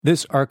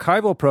This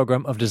archival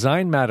program of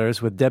Design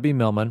Matters with Debbie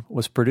Millman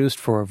was produced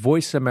for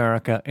Voice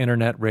America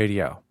Internet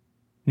Radio.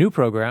 New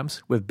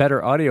programs with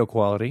better audio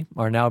quality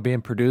are now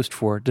being produced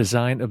for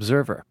Design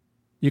Observer.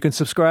 You can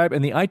subscribe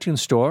in the iTunes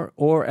Store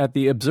or at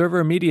the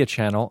Observer Media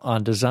channel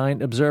on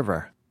Design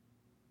Observer.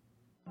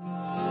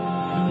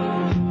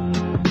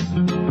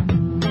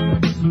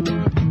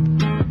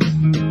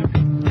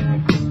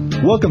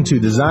 Welcome to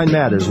Design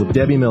Matters with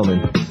Debbie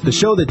Millman, the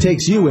show that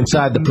takes you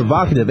inside the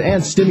provocative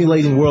and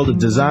stimulating world of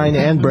design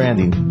and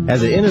branding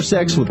as it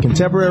intersects with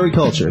contemporary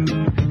culture.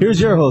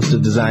 Here's your host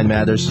of Design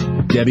Matters,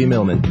 Debbie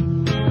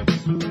Millman.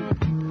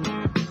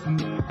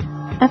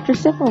 After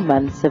several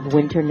months of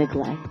winter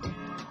neglect,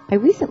 I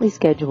recently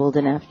scheduled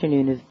an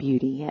afternoon of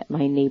beauty at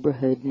my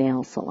neighborhood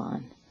nail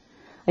salon.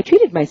 I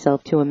treated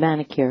myself to a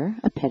manicure,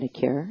 a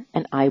pedicure,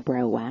 an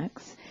eyebrow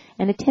wax,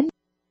 and a 10-minute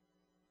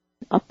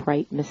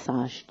upright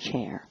massage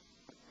chair.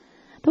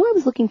 Though I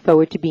was looking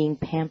forward to being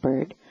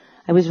pampered,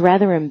 I was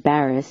rather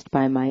embarrassed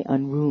by my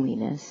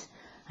unruliness.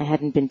 I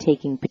hadn't been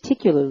taking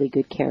particularly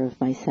good care of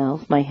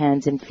myself, my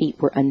hands and feet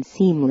were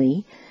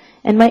unseemly,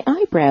 and my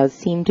eyebrows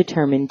seemed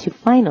determined to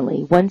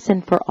finally, once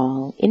and for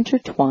all,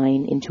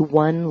 intertwine into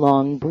one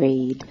long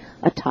braid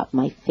atop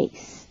my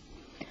face.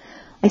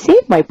 I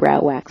saved my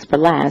brow wax for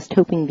last,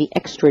 hoping the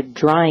extra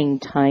drying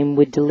time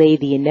would delay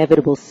the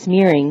inevitable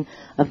smearing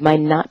of my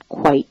not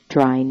quite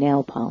dry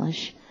nail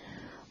polish.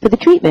 For the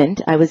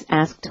treatment, I was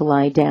asked to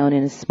lie down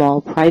in a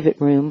small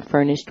private room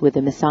furnished with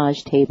a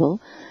massage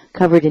table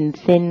covered in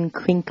thin,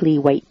 crinkly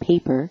white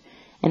paper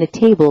and a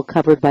table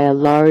covered by a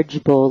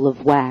large bowl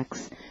of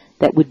wax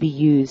that would be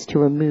used to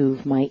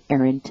remove my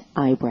errant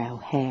eyebrow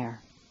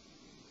hair.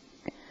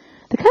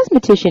 The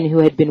cosmetician who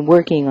had been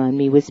working on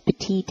me was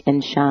petite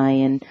and shy,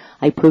 and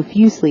I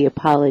profusely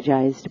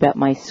apologized about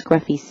my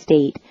scruffy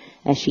state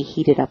as she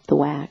heated up the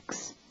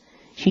wax.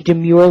 She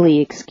demurely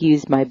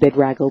excused my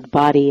bedraggled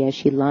body as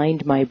she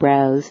lined my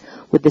brows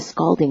with the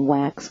scalding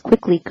wax,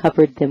 quickly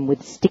covered them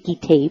with sticky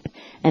tape,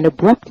 and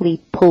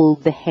abruptly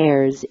pulled the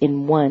hairs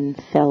in one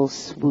fell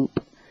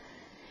swoop.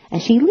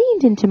 As she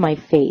leaned into my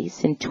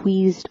face and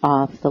tweezed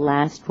off the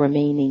last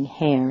remaining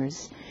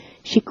hairs,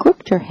 she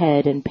crooked her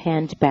head and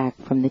panned back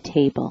from the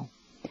table.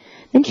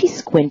 Then she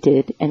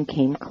squinted and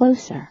came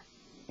closer.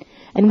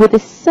 And with a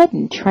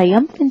sudden,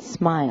 triumphant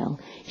smile,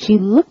 she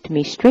looked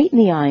me straight in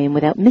the eye, and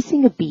without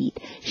missing a beat,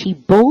 she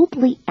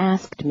boldly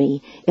asked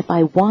me if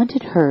I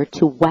wanted her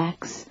to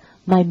wax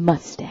my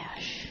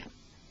mustache.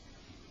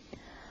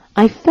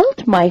 I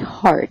felt my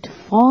heart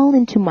fall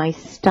into my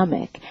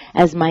stomach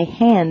as my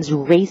hands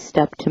raced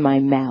up to my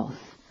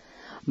mouth.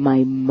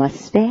 "My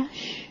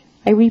mustache?"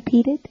 I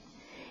repeated.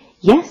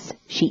 "Yes,"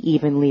 she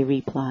evenly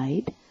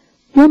replied,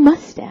 "your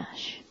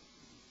mustache."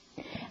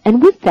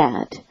 And with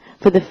that,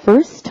 for the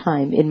first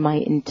time in my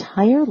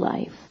entire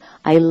life,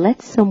 I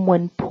let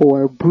someone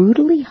pour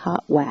brutally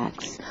hot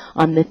wax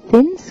on the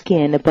thin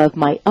skin above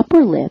my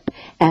upper lip,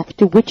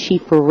 after which she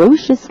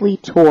ferociously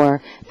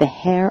tore the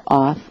hair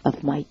off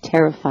of my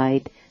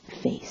terrified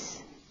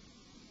face.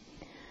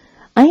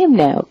 I am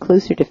now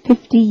closer to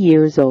 50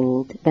 years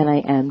old than I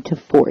am to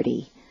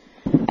 40.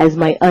 As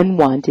my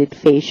unwanted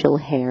facial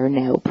hair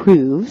now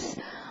proves,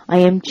 I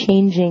am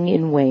changing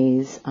in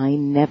ways I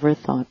never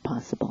thought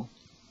possible.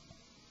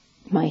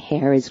 My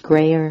hair is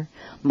grayer,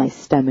 my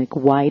stomach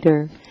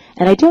wider,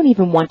 and I don't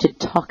even want to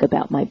talk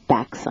about my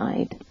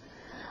backside.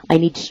 I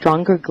need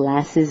stronger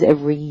glasses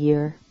every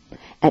year.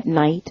 At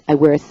night, I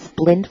wear a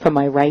splint from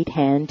my right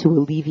hand to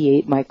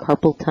alleviate my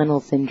carpal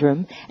tunnel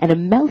syndrome and a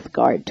mouth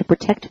guard to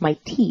protect my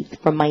teeth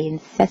from my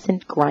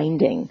incessant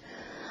grinding.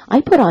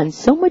 I put on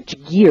so much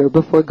gear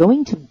before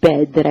going to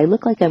bed that I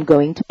look like I'm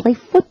going to play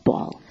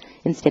football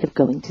instead of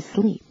going to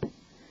sleep.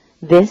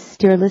 This,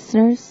 dear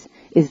listeners,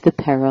 is the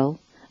peril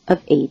of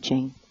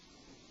aging.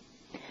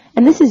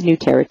 And this is new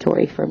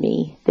territory for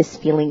me, this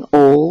feeling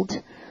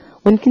old.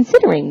 When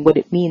considering what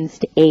it means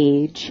to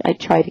age, I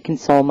try to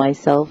console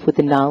myself with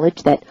the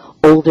knowledge that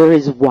older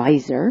is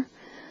wiser.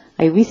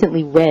 I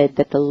recently read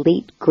that the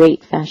late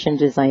great fashion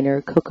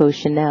designer Coco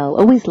Chanel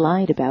always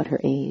lied about her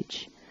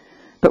age.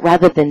 But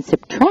rather than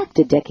subtract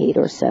a decade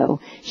or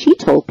so, she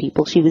told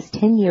people she was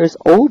 10 years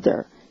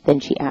older than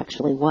she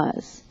actually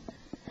was.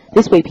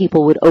 This way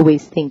people would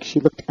always think she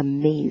looked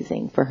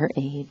amazing for her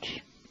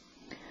age.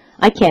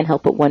 I can't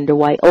help but wonder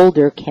why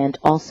older can't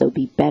also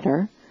be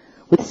better.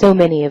 With so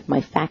many of my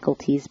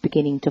faculties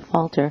beginning to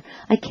falter,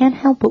 I can't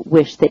help but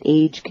wish that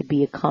age could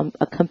be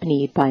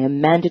accompanied by a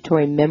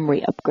mandatory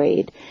memory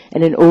upgrade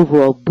and an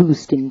overall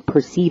boost in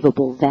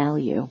perceivable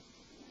value.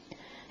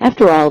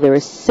 After all, there are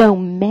so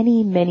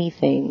many, many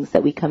things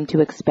that we come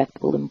to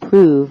expect will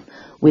improve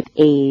with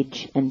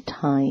age and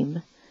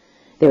time.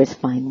 There is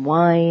fine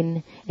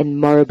wine, and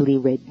marbley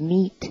red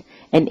meat,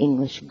 and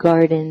English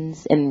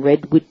gardens, and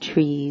redwood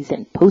trees,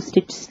 and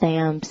postage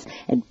stamps,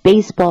 and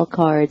baseball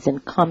cards,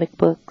 and comic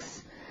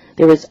books.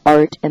 There is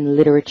art and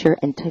literature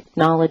and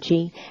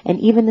technology, and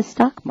even the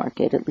stock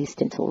market, at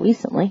least until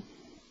recently.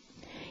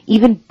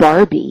 Even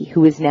Barbie,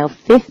 who is now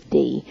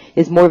 50,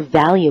 is more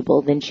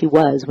valuable than she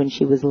was when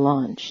she was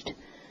launched.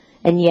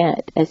 And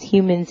yet, as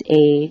humans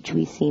age,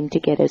 we seem to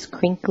get as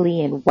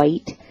crinkly and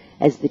white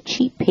as the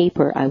cheap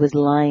paper I was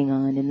lying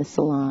on in the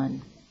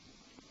salon.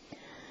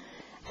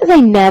 As I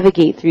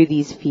navigate through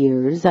these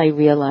fears, I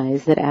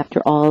realize that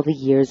after all the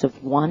years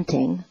of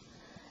wanting,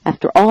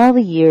 after all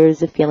the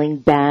years of feeling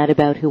bad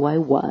about who I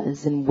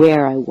was and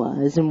where I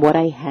was and what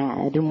I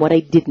had and what I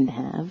didn't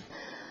have,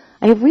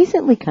 I have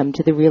recently come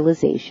to the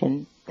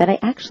realization that I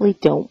actually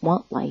don't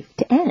want life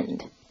to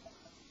end.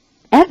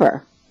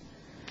 Ever.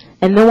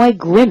 And though I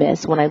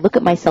grimace when I look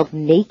at myself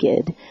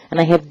naked and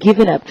I have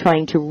given up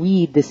trying to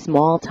read the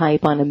small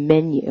type on a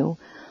menu,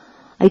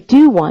 I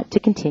do want to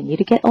continue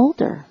to get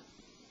older.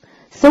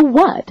 So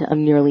what?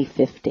 I'm nearly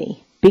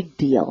 50. Big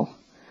deal.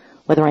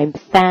 Whether I'm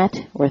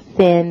fat or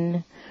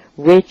thin,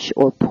 rich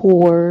or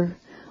poor,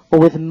 or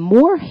with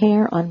more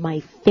hair on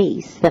my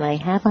face than I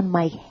have on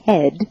my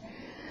head,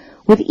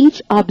 with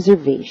each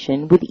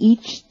observation, with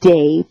each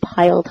day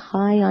piled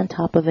high on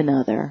top of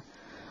another,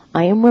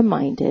 I am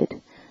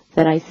reminded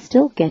that I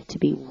still get to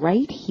be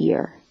right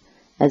here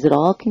as it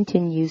all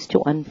continues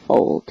to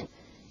unfold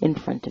in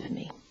front of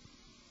me.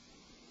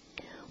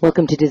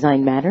 Welcome to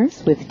Design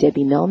Matters with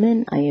Debbie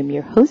Millman. I am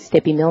your host,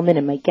 Debbie Millman,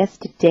 and my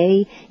guest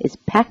today is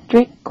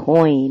Patrick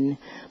Coyne.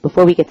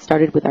 Before we get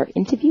started with our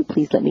interview,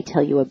 please let me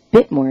tell you a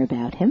bit more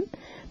about him.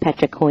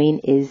 Patrick Coyne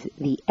is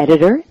the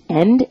editor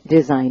and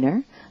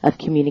designer of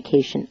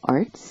Communication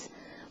Arts.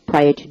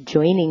 Prior to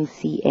joining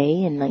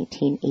CA in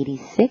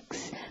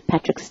 1986,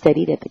 Patrick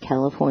studied at the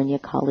California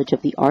College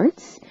of the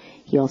Arts.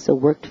 He also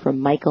worked for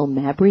Michael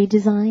Mabry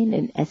Design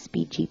and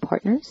SBG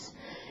Partners.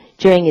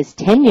 During his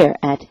tenure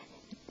at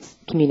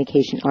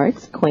Communication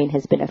Arts, Coyne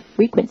has been a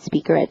frequent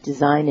speaker at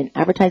design and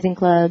advertising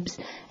clubs,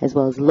 as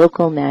well as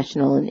local,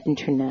 national, and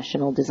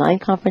international design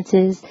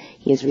conferences.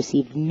 He has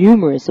received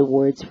numerous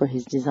awards for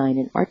his design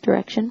and art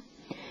direction.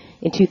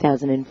 In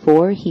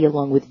 2004, he,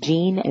 along with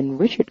Jean and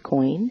Richard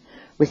Coyne,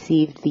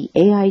 received the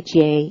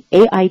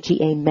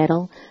AIGA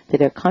Medal for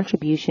their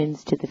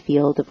contributions to the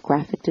field of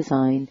graphic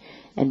design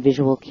and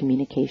visual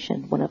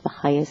communication, one of the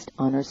highest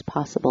honors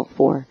possible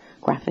for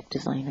graphic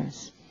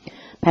designers.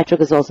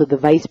 Patrick is also the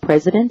vice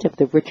president of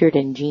the Richard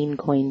and Jean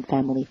Coyne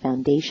Family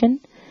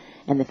Foundation,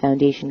 and the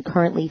foundation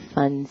currently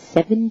funds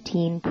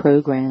 17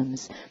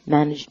 programs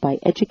managed by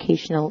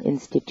educational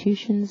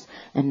institutions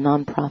and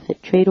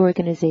nonprofit trade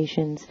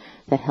organizations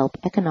that help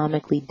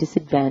economically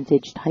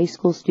disadvantaged high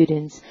school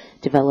students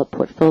develop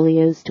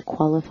portfolios to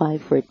qualify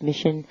for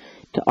admission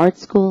to art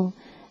school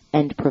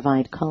and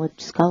provide college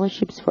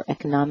scholarships for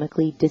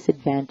economically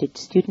disadvantaged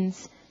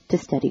students to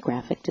study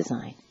graphic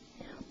design.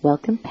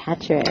 Welcome,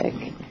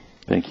 Patrick.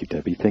 Thank you,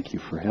 Debbie. Thank you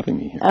for having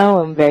me here.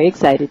 Oh, I'm very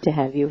excited to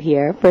have you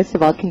here. First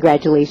of all,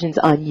 congratulations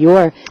on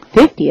your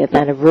 50th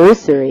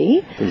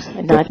anniversary.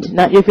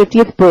 Not your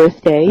 50th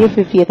birthday, your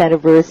 50th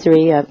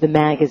anniversary of the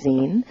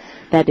magazine.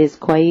 That is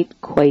quite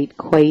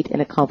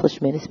an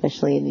accomplishment,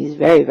 especially in these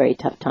very, very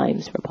tough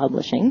times for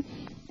publishing.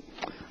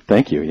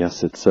 Thank you.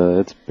 Yes, it's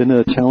been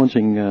a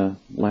challenging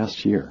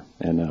last year,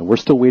 and we're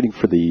still waiting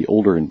for the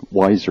older and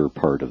wiser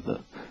part of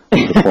the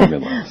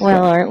formula.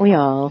 Well, aren't we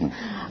all?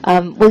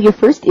 Well, your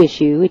first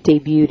issue, it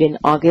debuted in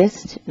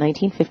August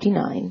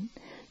 1959.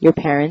 Your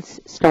parents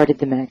started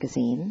the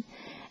magazine,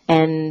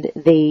 and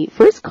they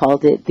first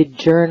called it the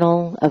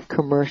Journal of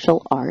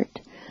Commercial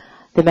Art.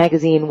 The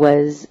magazine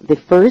was the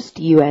first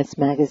U.S.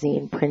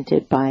 magazine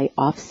printed by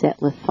offset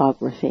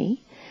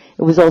lithography.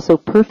 It was also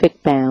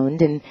perfect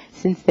bound, and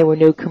since there were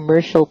no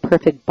commercial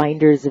perfect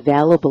binders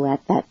available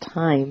at that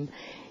time,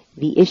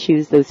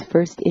 those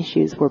first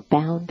issues were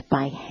bound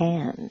by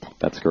hand.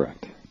 That's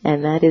correct.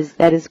 And that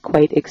is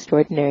quite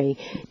extraordinary.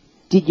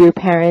 Did your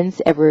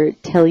parents ever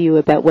tell you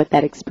about what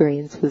that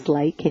experience was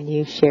like? Can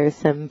you share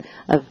some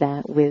of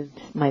that with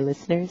my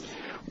listeners?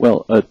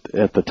 Well,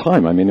 at the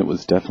time, I mean, it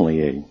was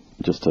definitely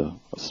just a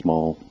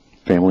small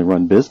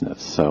family-run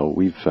business. So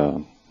we've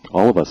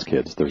all of us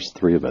kids, there's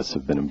three of us,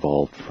 have been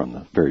involved from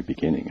the very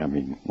beginning. I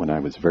mean, when I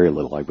was very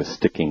little, I was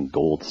sticking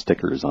gold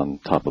stickers on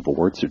top of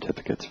award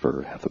certificates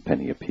for half a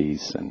penny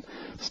apiece and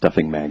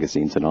stuffing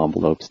magazines and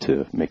envelopes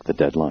to make the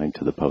deadline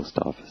to the post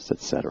office,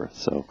 etc.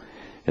 So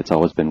it's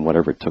always been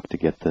whatever it took to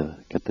get the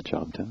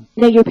job done.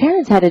 Now, your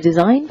parents had a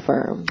design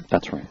firm.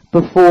 That's right.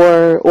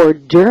 Before or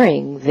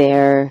during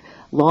their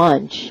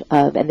launch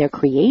and their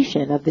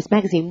creation of this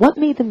magazine. What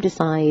made them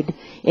decide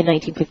in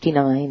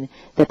 1959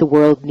 that the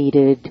world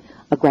needed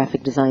a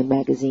graphic design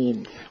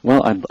magazine?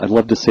 Well, I'd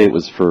love to say it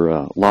was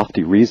for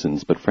lofty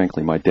reasons, but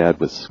frankly, my dad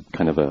was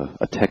kind of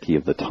a techie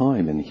of the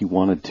time, and he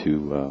wanted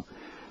to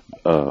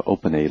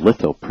open a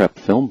litho prep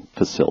film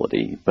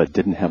facility, but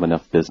didn't have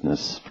enough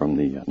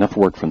enough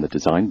work from the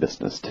design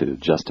business to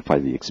justify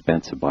the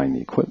expense of buying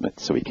the equipment.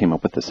 So he came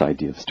up with this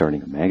idea of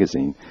starting a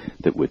magazine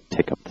that would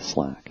take up the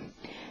slack.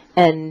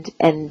 And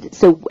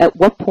so, at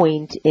what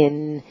point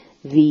in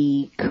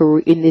these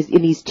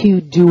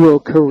two dual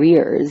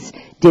careers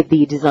did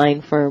the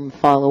design firm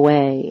fall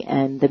away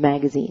and the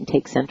magazine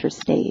take center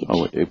stage?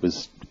 Oh, it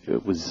was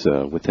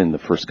within the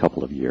first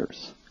couple of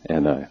years.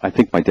 And I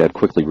think my dad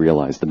quickly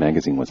realized the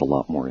magazine was a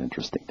lot more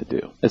interesting to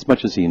do. As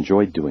much as he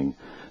enjoyed doing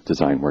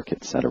design work,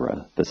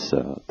 etc.,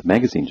 the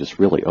magazine just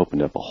really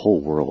opened up a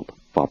whole world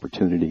of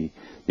opportunity,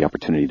 the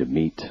opportunity to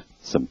meet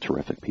some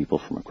terrific people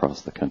from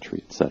across the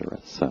country, etc.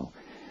 So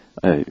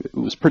it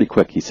was pretty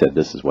quick. He said,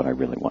 this is what I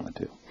really want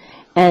to do.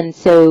 And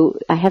so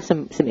I have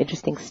some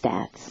interesting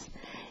stats.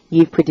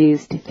 You've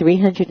produced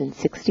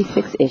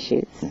 366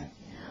 issues,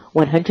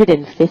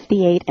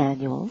 158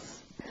 annuals,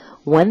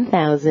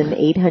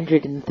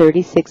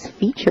 1,836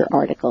 feature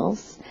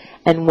articles,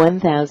 and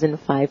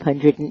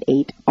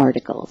 1,508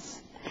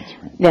 articles.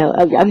 Right. Now,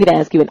 I'm going to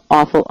ask you an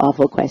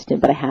awful question,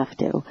 but I have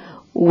to.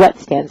 What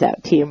stands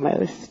out to you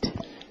most?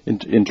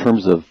 In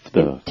terms of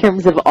In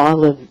terms of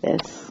all of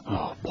this.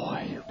 Oh,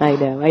 boy. I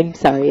know. I'm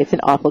sorry. It's an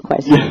awful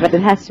question, but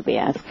it has to be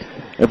asked.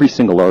 Every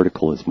single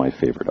article is my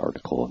favorite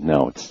article.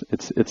 No,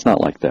 it's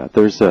not like that.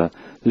 There's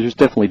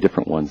definitely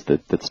different ones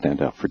that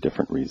stand out for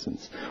different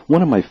reasons.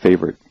 One of my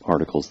favorite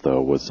articles,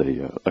 though, was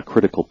a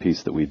critical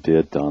piece that we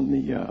did on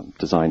the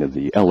design of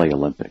the LA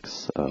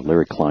Olympics.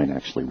 Larry Coyne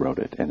actually wrote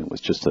it, and it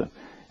was just an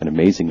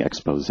amazing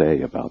expose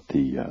about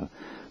the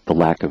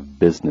lack of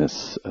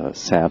business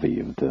savvy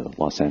of the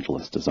Los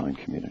Angeles design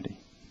community.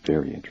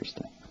 Very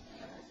interesting.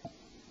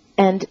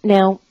 And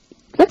now,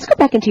 let's go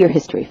back into your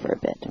history for a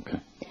bit. Okay.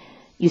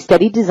 You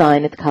studied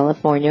design at the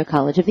California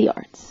College of the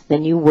Arts.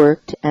 Then you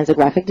worked as a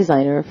graphic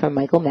designer for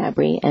Michael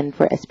Mabry and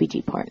for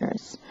SBG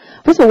Partners.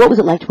 First of all, what was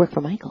it like to work for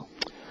Michael?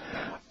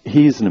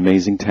 He's an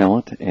amazing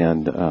talent,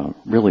 and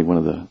really one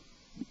of the...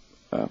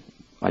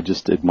 I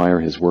just admire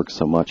his work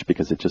so much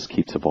because it just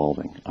keeps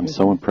evolving. I'm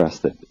so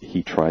impressed that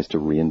he tries to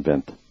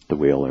reinvent the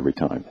wheel every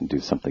time and do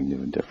something new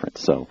and different.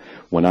 So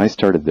when I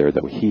started there,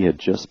 though, he had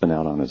just been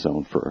out on his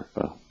own for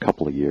a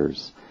couple of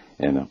years,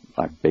 and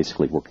I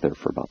basically worked there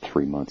for about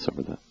 3 months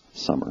over the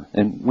summer,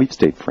 and we've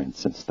stayed friends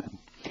since then.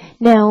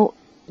 Now,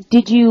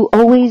 did you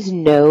always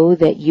know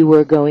that you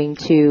were going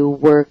to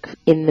work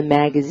in the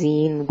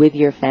magazine with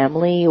your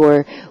family,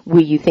 or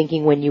were you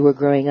thinking when you were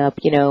growing up,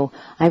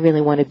 I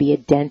really want to be a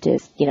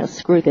dentist,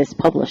 screw this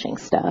publishing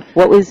stuff?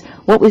 What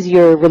was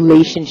your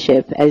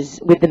relationship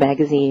with the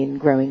magazine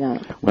growing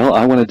up? Well,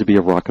 I wanted to be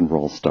a rock and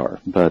roll star,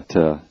 but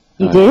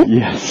you did?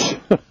 Yes.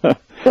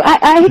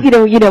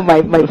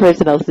 My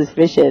personal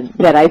suspicion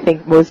that I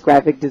think most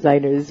graphic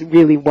designers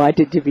really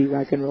wanted to be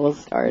rock and roll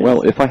stars.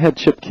 Well, if I had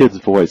Chip Kidd's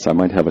voice, I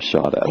might have a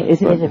shot at it.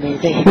 Isn't it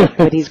amazing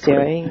what he's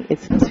doing?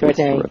 It's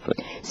extraordinary. It's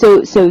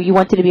terrific. So you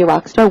wanted to be a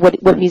rock star? What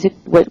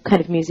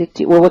kind of music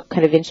what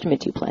kind of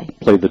instrument do you play?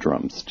 Play the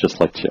drums,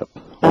 just like Chip.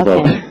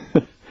 Okay.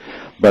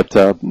 But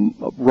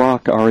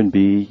rock,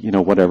 R&B,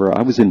 whatever.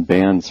 I was in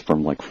bands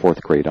from like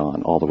 4th grade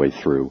on, all the way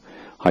through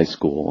high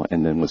school,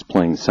 and then was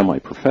playing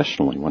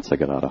semi-professionally once I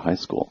got out of high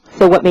school.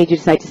 So what made you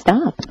decide to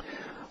stop?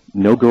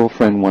 No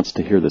girlfriend wants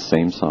to hear the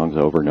same songs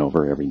over and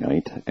over every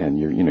night, and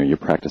you're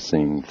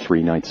practicing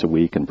 3 nights a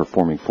week and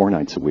performing 4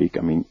 nights a week.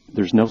 I mean,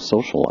 there's no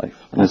social life,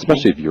 and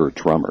especially if you're a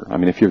drummer. I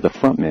mean, if you're the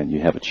front man, you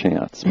have a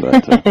chance,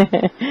 but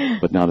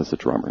but not as a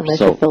drummer.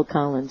 Unless you're Phil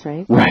Collins,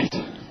 right? Right.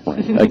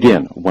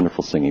 Again,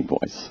 wonderful singing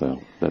voice. So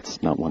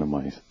that's not one of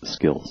my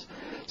skills.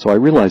 So I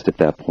realized at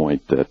that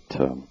point that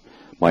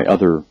my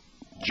other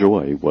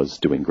joy was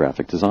doing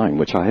graphic design,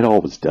 which I had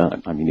always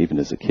done. I mean, even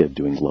as a kid,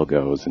 doing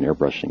logos and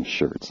airbrushing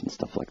shirts and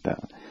stuff like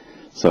that.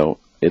 So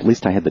at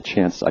least I had the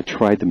chance. I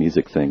tried the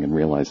music thing and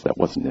realized that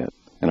wasn't it.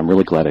 And I'm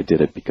really glad I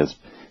did it, because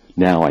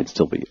now I'd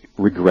still be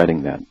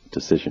regretting that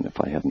decision if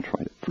I hadn't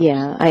tried it first.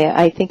 Yeah,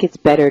 I think it's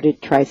better to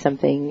try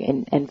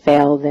something and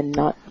fail than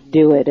not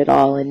do it at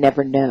all and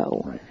never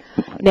know. Right.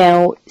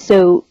 Now,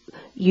 so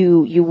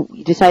you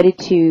decided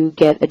to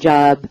get a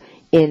job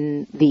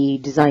in the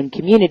design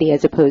community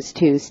as opposed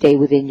to stay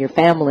within your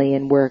family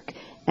and work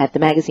at the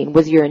magazine.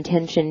 Was your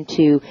intention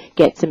to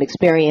get some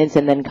experience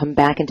and then come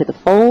back into the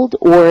fold,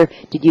 or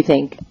did you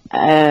think,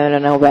 I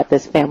don't know about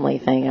this family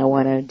thing, I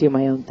want to do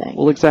my own thing?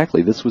 Well,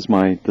 exactly. This was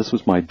my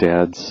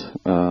dad's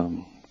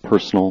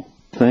personal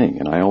thing,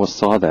 and I always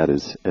saw that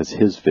as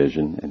his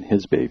vision and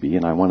his baby,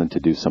 and I wanted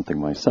to do something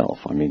myself.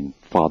 I mean,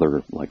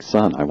 father like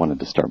son, I wanted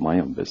to start my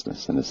own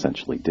business, and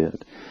essentially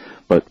did.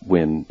 But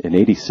in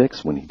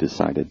 '86, when he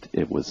decided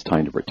it was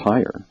time to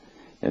retire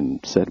and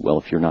said, well,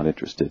 if you're not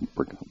interested,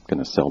 we're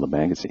going to sell the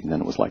magazine, then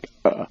it was like,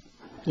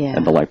 Yeah.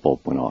 And the light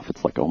bulb went off.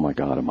 It's like, oh, my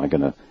God, am I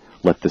going to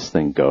let this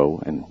thing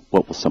go? And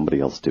what will somebody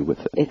else do with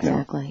it?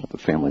 Exactly. The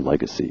family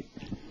legacy.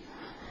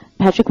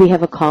 Patrick, we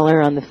have a caller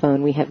on the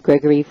phone. We have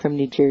Gregory from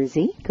New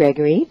Jersey.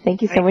 Gregory,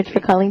 thank you so much for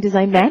calling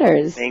Design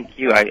Matters. Thank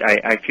you.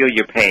 I feel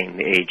your pain,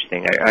 the age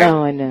thing.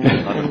 I know.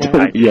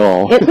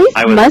 Y'all. At least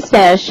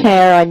mustache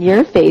hair on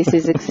your face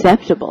is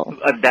acceptable.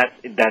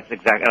 That's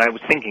exactly. And I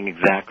was thinking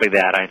exactly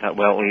that. I thought,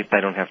 well, at least I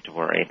don't have to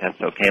worry.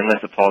 That's okay,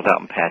 unless it falls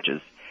out in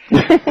patches.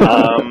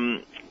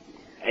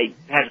 Hey,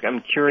 Patrick,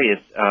 I'm curious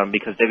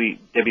because Debbie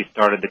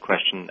started the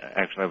question.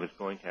 Actually, I was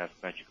going to ask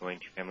about you going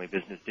to family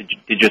business.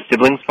 Did your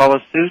siblings follow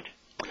suit?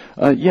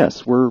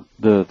 Yes,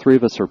 the 3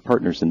 of us are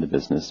partners in the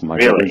business. My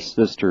Really? brother's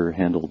sister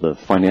handled the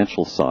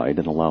financial side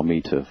and allowed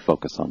me to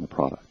focus on the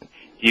product.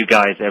 Do you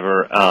guys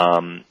ever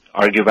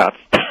argue about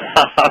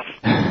stuff?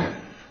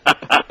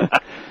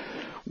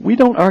 We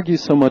don't argue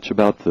so much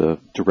about the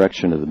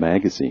direction of the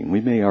magazine.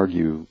 We may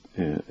argue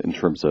in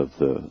terms of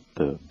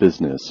the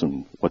business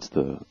and what's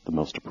the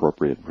most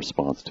appropriate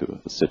response to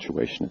a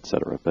situation, et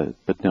cetera.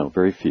 But no,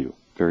 very few,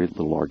 very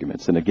little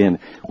arguments. And again,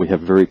 we have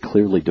very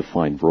clearly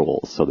defined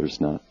roles, so there's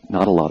not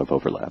a lot of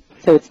overlap.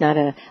 So it's not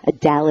a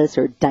Dallas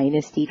or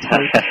Dynasty type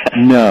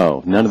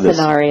No, none of this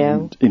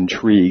scenario.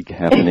 Intrigue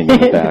happening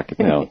in the back.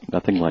 No,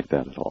 nothing like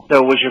that at all.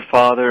 So was your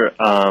father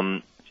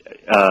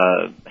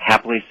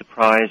happily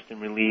surprised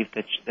and relieved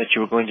that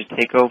you were going to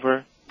take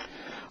over?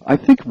 I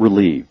think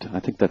relieved. I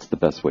think that's the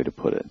best way to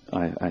put it.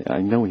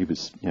 I know he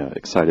was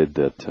excited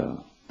that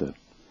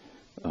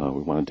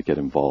we wanted to get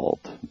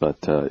involved, but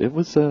it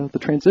was the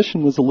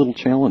transition was a little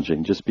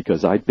challenging just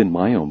because I'd been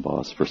my own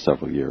boss for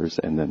several years,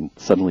 and then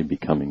suddenly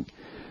becoming,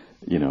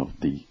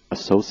 the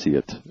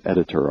associate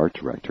editor, art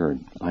director,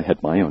 and I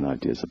had my own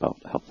ideas about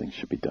how things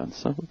should be done.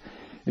 So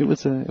it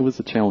was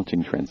a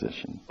challenging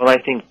transition. Well,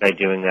 I think by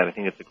doing that, I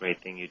think it's a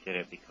great thing you did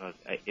it because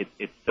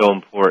it's so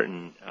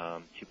important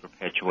to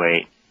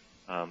perpetuate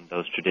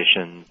those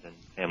traditions and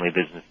family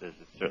businesses.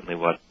 It's certainly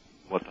what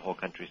the whole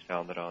country's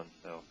founded on.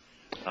 So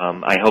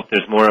I hope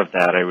there's more of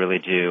that. I really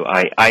do.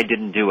 I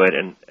didn't do it,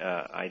 and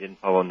I didn't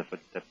follow in the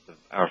footsteps of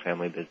our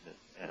family business.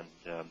 And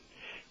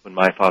when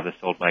my father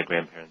sold my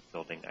grandparents'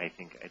 building, I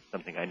think it's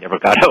something I never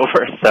got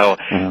over. So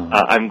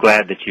I'm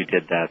glad that you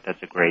did that.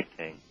 That's a great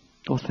thing.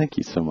 Well, thank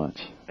you so much.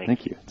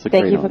 Thank you. It's a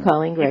Thank great you for honor.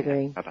 calling,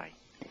 Gregory. Bye-bye.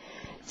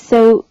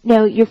 So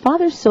now your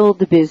father sold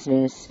the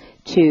business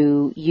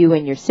to you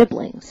and your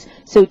siblings.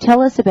 So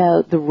tell us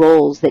about the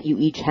roles that you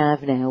each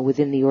have now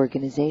within the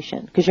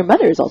organization. Because your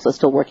mother is also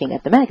still working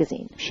at the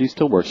magazine. She's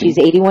still working. She's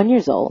 81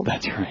 years old.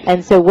 That's right.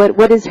 And so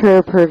what is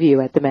her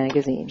purview at the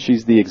magazine?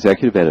 She's the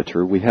executive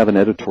editor. We have an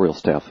editorial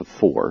staff of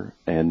 4,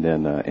 and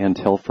then Ann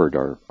Telford,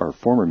 our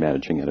former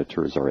managing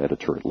editor, is our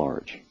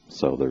editor-at-large.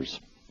 So there's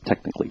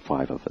technically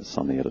 5 of us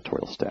on the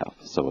editorial staff.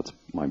 So it's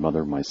my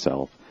mother,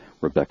 myself,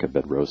 Rebecca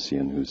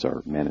Bedrosian, who's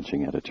our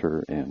managing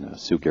editor, and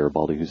Sue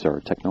Garibaldi, who's our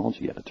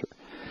technology editor.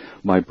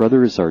 My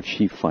brother is our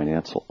chief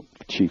financial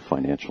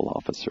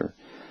officer.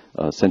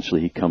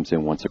 Essentially, he comes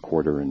in once a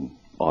quarter and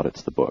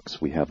audits the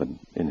books. We have an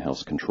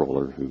in-house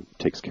controller who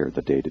takes care of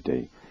the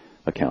day-to-day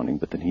accounting,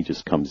 but then he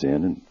just comes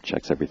in and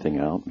checks everything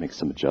out, makes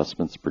some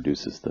adjustments,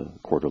 produces the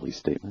quarterly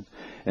statement.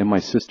 And my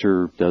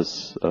sister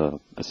does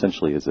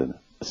essentially as an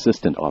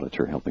assistant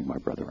auditor helping my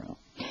brother out.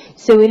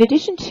 So in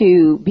addition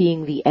to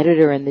being the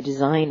editor and the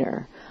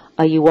designer,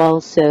 are you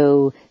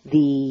also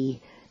the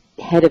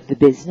head of the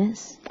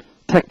business?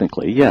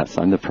 Technically, yes.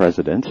 I'm the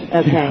president.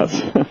 Okay.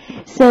 Yes.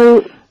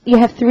 So you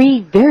have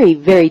 3 very,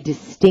 very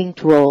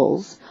distinct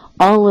roles,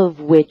 all of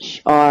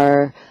which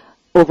are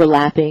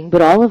overlapping,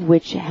 but all of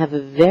which have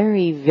a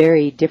very,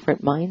 very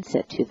different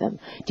mindset to them.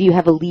 Do you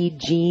have a lead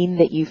gene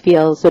that you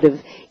feel sort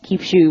of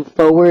keeps you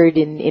forward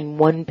in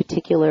one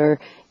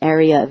particular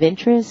area of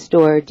interest,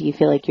 or do you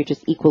feel like you're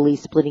just equally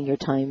splitting your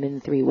time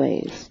in 3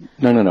 ways?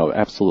 No,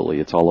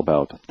 absolutely. It's all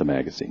about the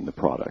magazine, the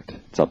product.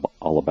 It's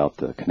all about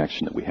the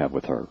connection that we have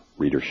with our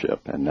readership,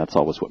 and that's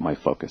always what my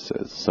focus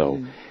is.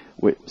 So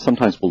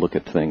sometimes we'll look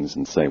at things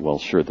and say, well,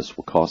 sure, this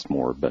will cost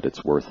more, but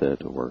it's worth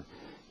it, or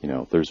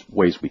there's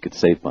ways we could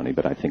save money,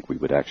 but I think it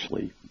would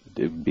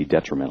be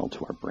detrimental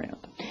to our brand.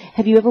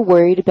 Have you ever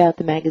worried about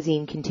the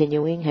magazine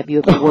continuing? Have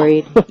you ever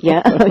worried?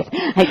 Yeah,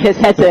 I guess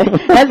that's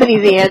an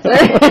easy answer.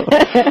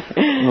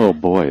 Oh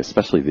boy,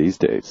 especially these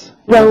days.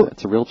 Well,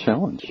 it's a real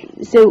challenge.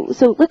 So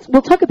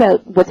we'll talk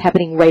about what's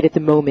happening right at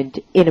the moment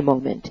in a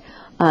moment.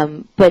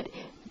 But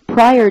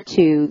prior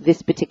to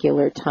this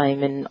particular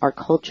time in our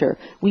culture,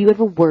 were you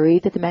ever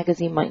worried that the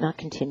magazine might not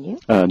continue?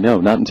 No,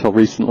 not until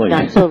recently.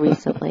 Not until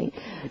recently.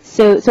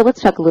 So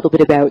let's talk a little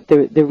bit about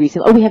the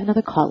recent. Oh, we have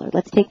another caller.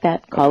 Let's take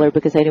that caller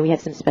because I know we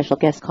have some special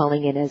guests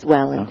calling in as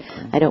well, and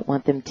I don't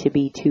want them to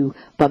be too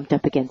bumped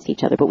up against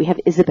each other. But we have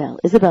Isabel.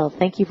 Isabel,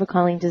 thank you for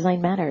calling Design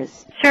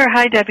Matters. Sure.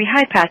 Hi, Debbie.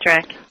 Hi,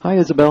 Patrick. Hi,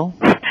 Isabel.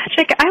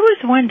 Patrick, I was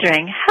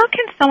wondering, how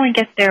can someone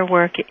get their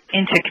work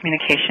into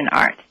communication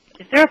art?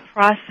 Is there a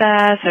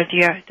process, or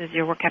does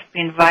your work have to be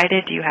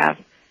invited? Do you have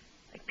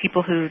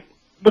people who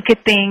look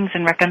at things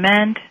and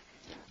recommend?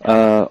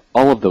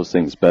 All of those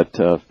things, but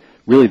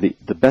really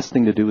the best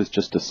thing to do is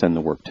just to send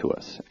the work to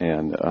us.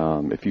 And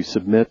if you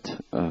submit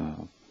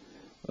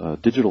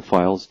digital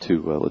files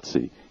to, let's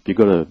see, if you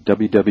go to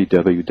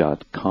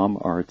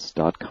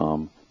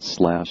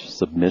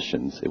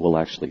www.comarts.com/submissions, it will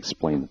actually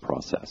explain the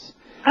process.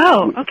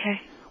 Oh, okay.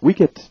 We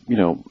get,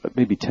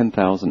 maybe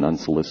 10,000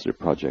 unsolicited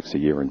projects a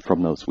year, and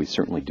from those we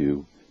certainly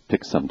do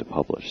pick some to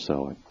publish.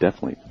 So I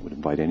definitely would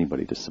invite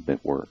anybody to submit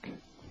work.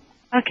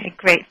 Okay,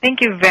 great.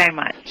 Thank you very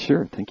much.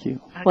 Sure, thank you.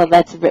 Okay. Well,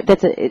 that's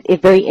a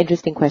very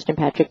interesting question,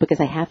 Patrick,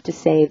 because I have to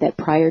say that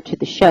prior to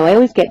the show, I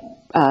always get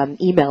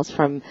emails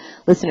from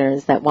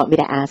listeners that want me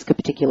to ask a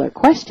particular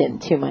question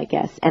to my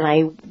guests, and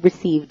I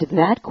received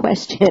that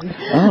question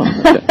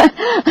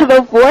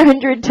about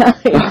 400 times.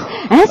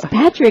 Ask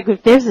Patrick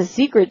if there's a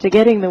secret to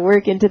getting the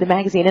work into the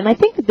magazine. And I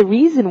think that the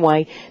reason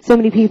why so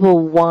many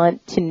people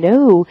want to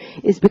know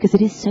is because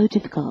it is so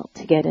difficult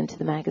to get into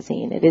the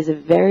magazine. It is a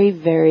very,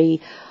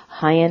 very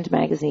high-end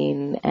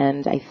magazine,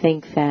 and I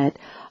think that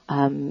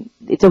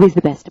it's always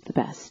the best of the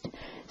best.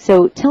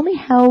 So tell me,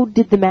 how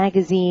did the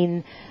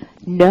magazine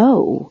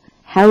know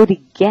how to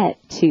get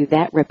to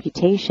that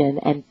reputation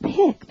and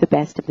pick the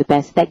best of the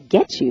best that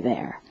gets you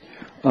there?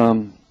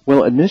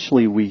 Well,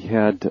 initially we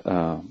had,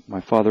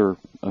 my father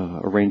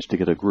arranged to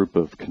get a group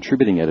of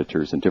contributing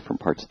editors in different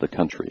parts of the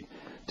country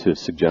to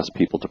suggest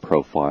people to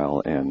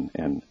profile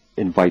and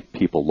invite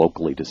people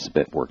locally to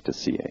submit work to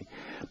CA.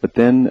 But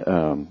then,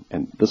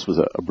 and this was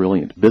a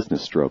brilliant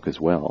business stroke as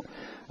well,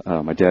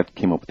 my dad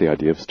came up with the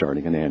idea of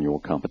starting an annual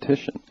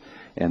competition.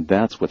 And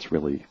that's what's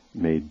really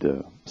made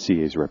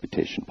CA's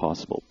reputation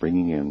possible,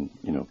 bringing in,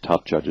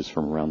 top judges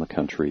from around the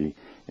country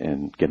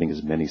and getting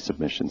as many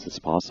submissions as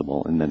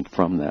possible, and then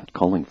from that,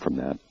 culling from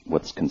that,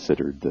 what's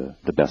considered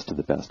the best of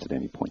the best at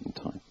any point in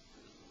time.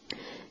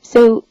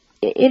 So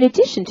in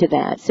addition to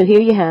that, so here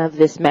you have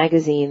this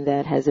magazine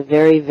that has a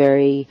very,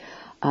 very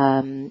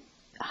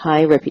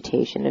high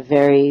reputation, a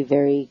very,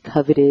 very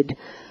coveted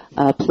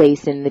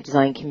place in the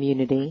design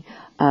community.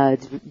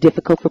 It's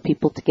difficult for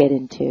people to get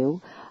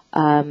into.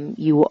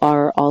 You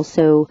are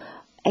also,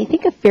 I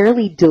think, a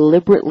fairly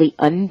deliberately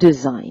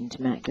undesigned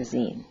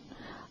magazine.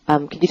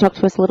 Could you talk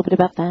to us a little bit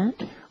about that?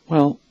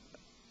 Well,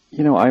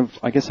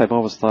 I guess I've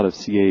always thought of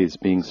CA as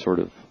being sort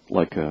of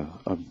like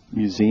a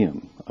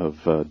museum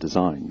of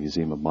design,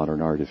 museum of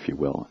modern art, if you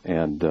will.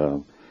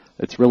 And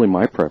it's really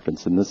my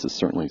preference, and this is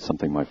certainly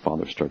something my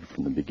father started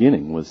from the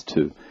beginning, was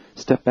to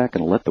step back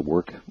and let the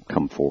work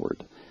come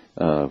forward.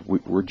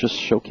 We're just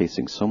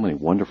showcasing so many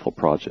wonderful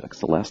projects.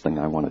 The last thing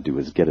I want to do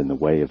is get in the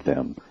way of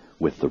them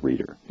with the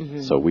reader.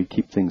 Mm-hmm. So we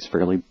keep things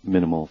fairly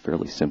minimal,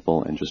 fairly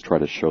simple, and just try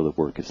to show the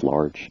work as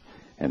large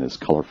and as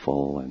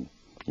colorful and,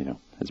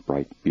 as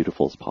bright,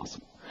 beautiful as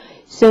possible.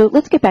 So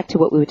let's get back to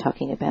what we were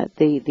talking about,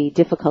 the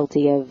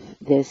difficulty of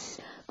this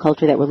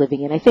culture that we're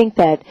living in. I think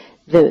that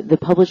the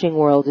publishing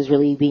world is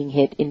really being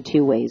hit in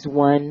two ways.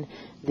 One,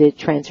 the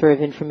transfer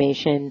of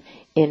information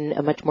in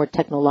a much more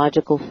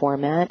technological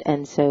format,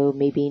 and so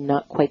maybe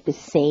not quite the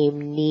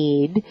same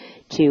need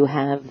to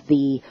have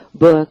the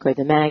book or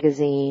the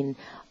magazine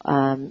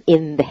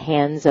in the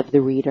hands of the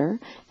reader,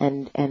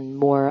 and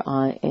more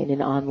in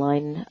an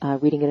online,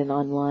 reading it in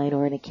online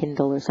or in a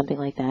Kindle or something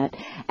like that,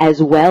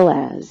 as well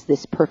as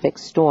this perfect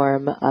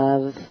storm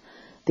of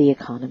the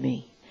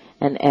economy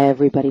and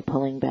everybody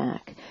pulling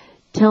back.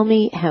 Tell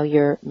me how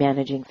you're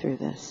managing through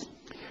this.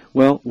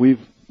 Well,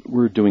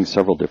 we're doing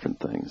several different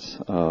things.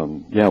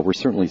 We're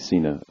certainly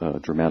seeing a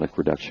dramatic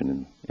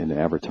reduction in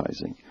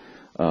advertising.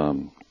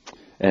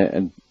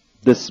 And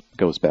this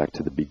goes back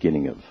to the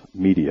beginning of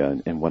media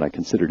and what I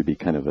consider to be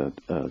kind of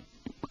a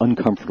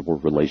uncomfortable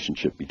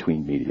relationship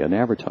between media and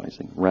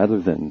advertising. Rather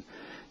than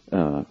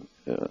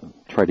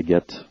try to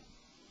get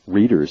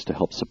readers to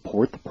help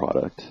support the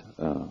product,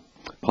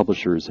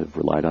 publishers have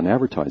relied on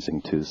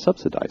advertising to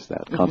subsidize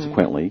that. Mm-hmm.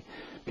 Consequently,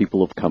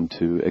 people have come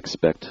to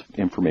expect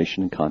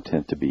information and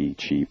content to be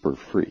cheap or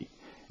free.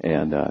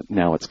 And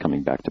now it's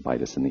coming back to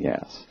bite us in the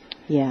ass.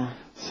 Yeah.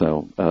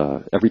 So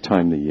every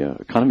time the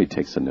economy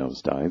takes a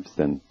nosedive,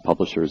 then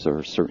publishers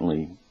are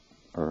certainly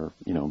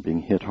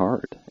being hit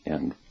hard.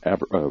 And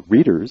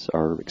readers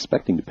are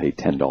expecting to pay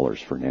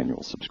 $10 for an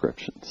annual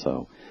subscription,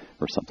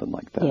 or something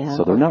like that. Yeah.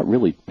 So they're not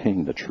really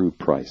paying the true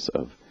price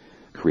of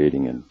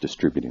creating and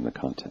distributing the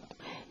content.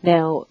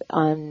 Now,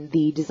 on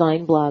the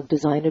design blog,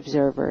 Design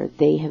Observer,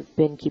 they have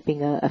been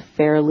keeping a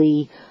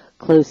fairly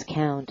close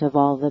count of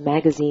all the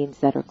magazines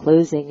that are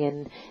closing,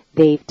 and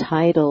they've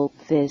titled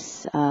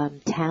this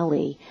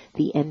tally,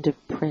 The End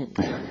of Print.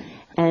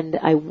 And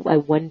I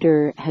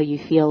wonder how you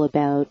feel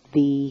about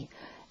the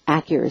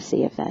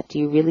accuracy of that. Do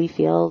you really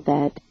feel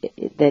that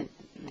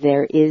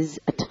there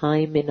is a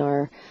time in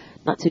our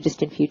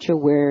not-so-distant future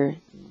where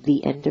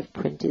the end of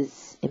print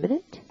is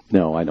imminent?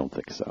 No, I don't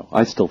think so.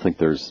 I still think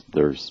there's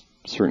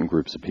certain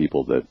groups of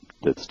people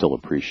that still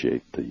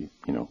appreciate the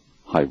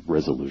high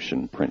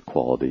resolution print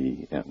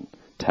quality and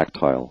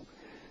tactile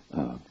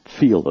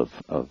feel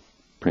of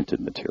printed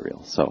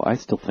material. So I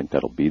still think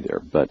that'll be there.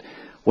 But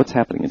what's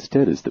happening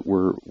instead is that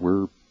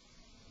we're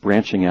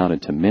branching out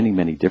into many,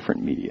 many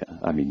different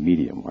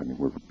medium.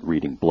 We're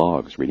reading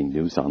blogs, reading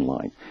news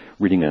online,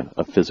 reading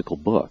a physical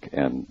book,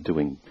 and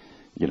doing,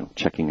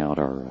 checking out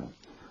our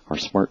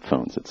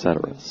smartphones,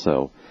 etc.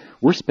 So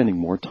we're spending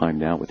more time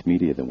now with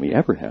media than we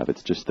ever have.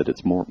 It's just that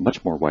it's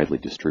much more widely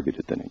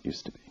distributed than it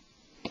used to be.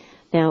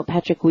 Now,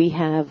 Patrick, we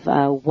have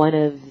one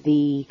of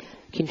the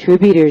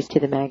contributors to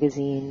the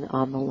magazine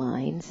on the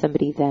line,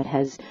 somebody that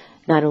has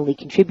not only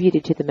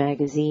contributed to the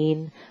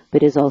magazine,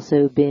 but has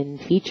also been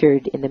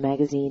featured in the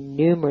magazine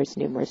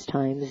numerous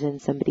times,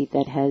 and somebody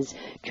that has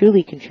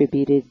truly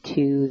contributed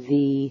to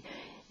the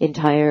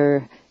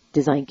entire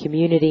design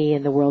community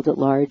and the world at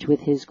large with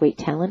his great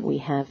talent. We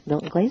have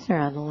Milton Glaser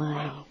on the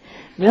line.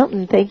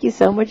 Milton, thank you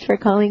so much for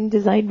calling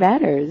Design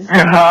Matters.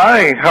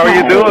 Hi, how are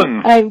you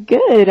doing? I'm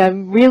good.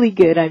 I'm really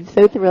good. I'm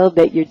so thrilled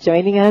that you're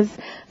joining us,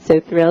 so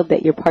thrilled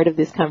that you're part of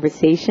this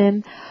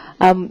conversation.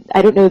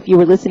 I don't know if you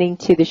were listening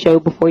to the show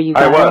before you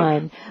got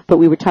on, but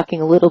we were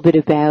talking a little bit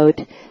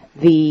about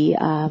the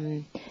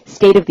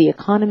state of the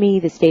economy,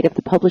 the state of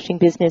the publishing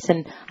business,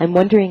 and I'm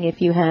wondering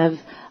if you have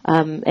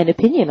an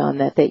opinion on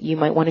that you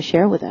might want to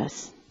share with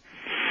us.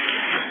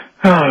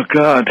 Oh,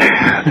 God.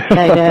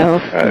 I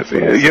know.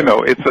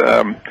 It's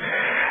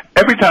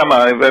every time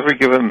I've ever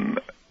given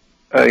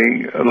a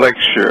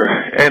lecture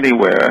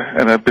anywhere,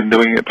 and I've been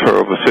doing it for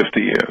over 50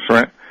 years,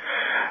 right?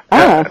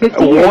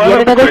 50 years. One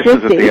of the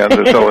questions at the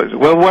end is always,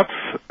 well,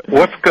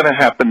 what's going to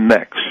happen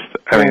next?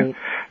 I mean,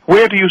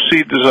 where do you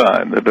see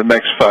design in the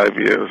next 5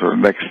 years or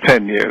the next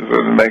 10 years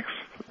or the next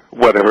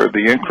whatever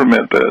the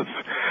increment is?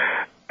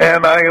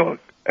 And I,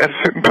 at a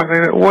certain point,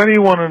 I say, what do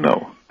you want to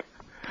know?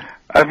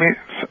 I mean,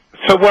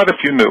 so what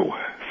if you knew?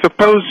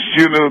 Suppose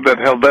you knew that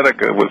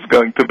Helvetica was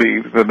going to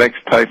be the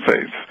next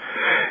typeface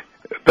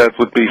that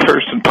would be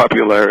first in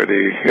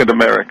popularity in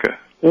America.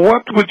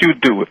 What would you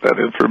do with that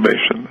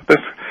information?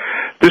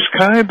 This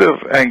kind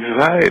of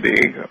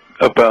anxiety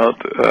about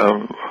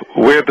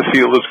where the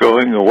field is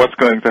going or what's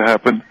going to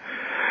happen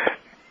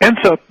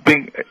ends up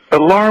being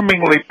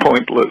alarmingly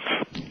pointless.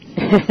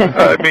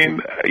 I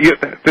mean,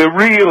 there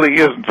really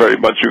isn't very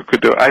much you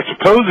could do. I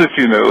suppose if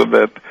you knew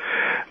that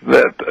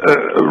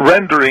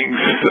renderings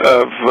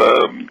of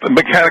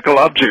mechanical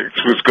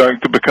objects was going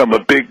to become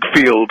a big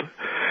field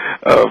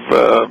of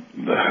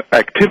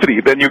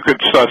activity, then you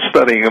could start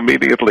studying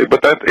immediately.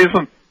 But that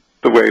isn't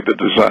the way the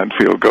design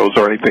field goes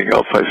or anything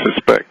else, I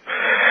suspect.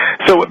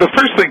 So the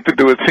first thing to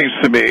do, it seems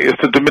to me, is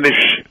to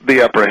diminish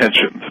the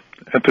apprehensions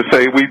and to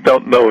say we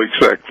don't know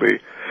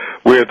exactly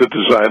where the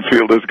design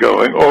field is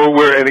going or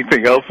where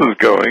anything else is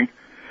going.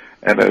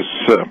 And as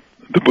the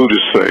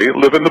Buddhists say,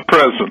 live in the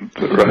present,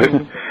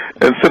 right?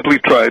 And simply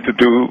try to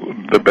do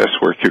the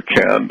best work you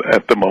can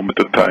at the moment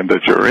of time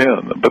that you're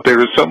in. But there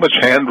is so much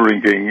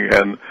hand-wringing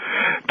and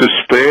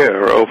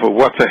despair over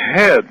what's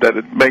ahead that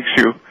it makes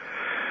you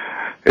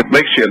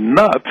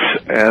nuts,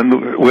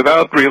 and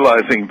without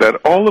realizing that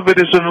all of it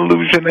is an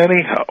illusion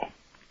anyhow.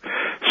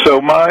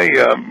 So my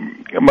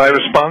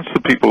response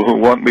to people who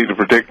want me to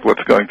predict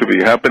what's going to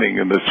be happening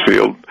in this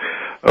field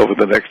over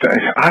the next day,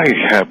 I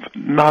have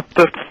not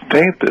the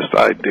faintest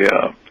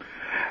idea,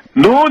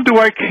 nor do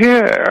I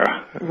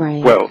care.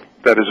 Right. Well,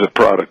 that is a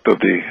product of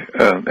the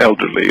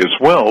elderly as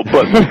well,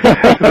 but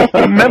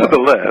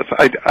nevertheless,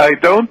 I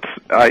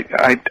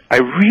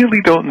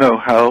really don't know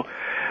how.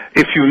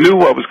 If you knew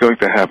what was going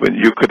to happen,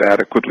 you could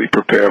adequately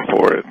prepare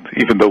for it,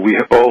 even though we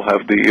all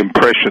have the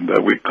impression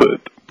that we could.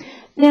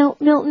 Now,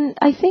 Milton,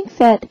 I think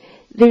that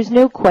there's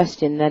no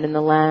question that in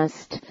the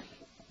last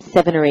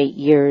 7 or 8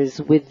 years,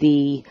 with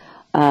the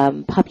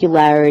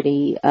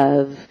popularity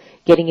of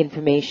getting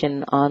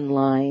information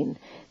online,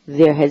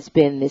 there has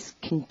been this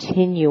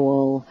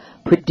continual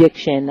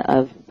prediction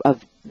of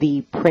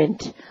the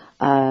print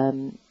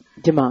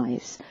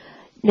demise.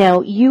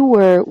 Now, you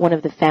were one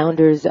of the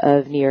founders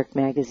of New York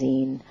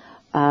Magazine.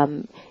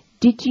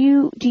 Do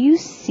you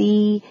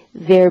see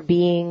there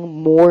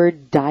being more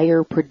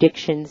dire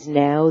predictions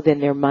now than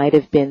there might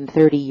have been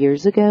 30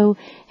 years ago?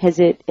 Has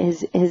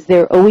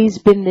there always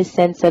been this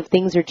sense of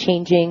things are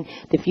changing,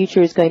 the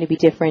future is going to be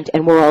different,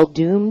 and we're all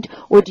doomed?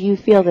 Or do you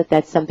feel that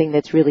that's something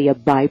that's really a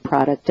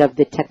byproduct of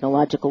the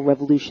technological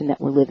revolution that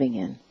we're living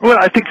in? Well,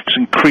 I think it's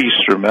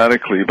increased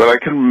dramatically, but I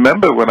can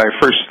remember when I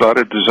first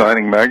started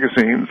designing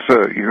magazines,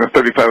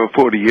 35 or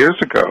 40 years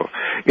ago,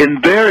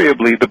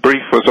 invariably the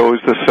brief was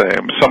always the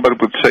same. Somebody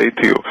would say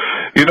to you,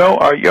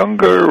 our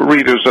younger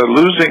readers are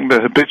losing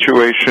the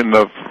habituation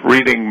of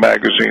reading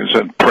magazines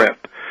and print.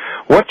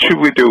 What should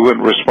we do in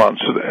response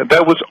to that?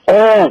 That was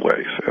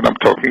always, and I'm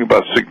talking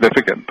about a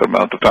significant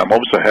amount of time,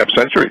 almost a half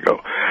century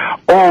ago,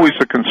 always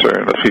a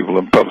concern of people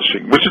in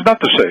publishing, which is not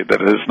to say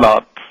that it has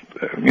not,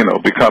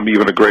 become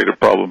even a greater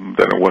problem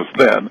than it was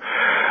then.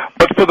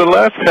 But for the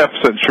last half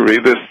century,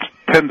 this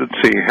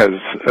tendency has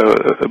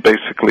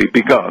basically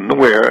begun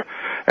where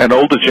an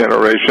older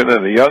generation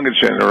and a younger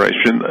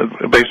generation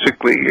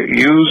basically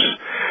use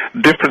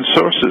different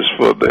sources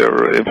for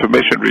their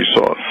information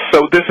resource.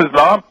 So this is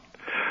not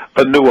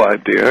a new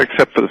idea,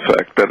 except for the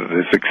fact that it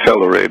is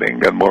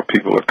accelerating and more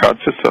people are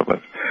conscious of it.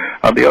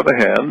 On the other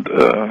hand,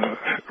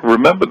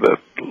 remember that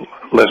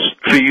less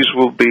trees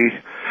will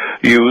be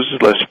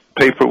used, less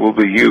paper will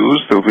be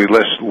used, there will be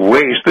less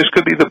waste. This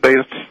could be the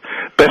best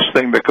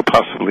thing that could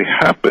possibly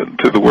happen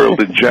to the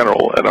world in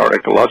general and our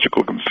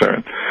ecological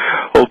concern,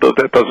 although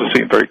that doesn't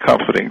seem very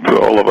comforting to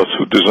all of us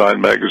who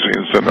design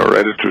magazines and our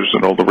editors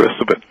and all the rest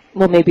of it.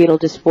 Well, maybe it'll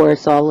just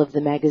force all of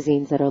the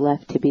magazines that are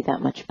left to be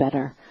that much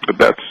better.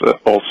 That's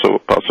also a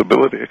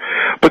possibility.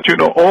 But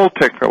all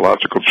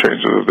technological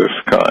changes of this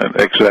kind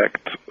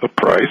exact a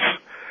price.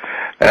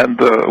 And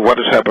what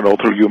has happened all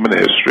through human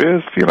history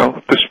is,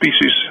 the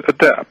species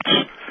adapts.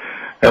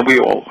 And we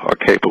all are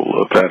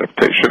capable of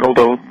adaptation,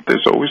 although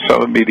there's always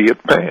some immediate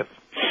pain.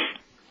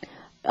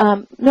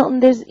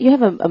 Milton, you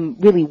have a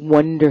really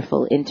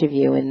wonderful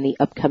interview in the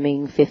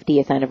upcoming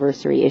 50th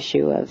anniversary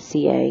issue of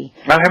CA.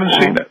 I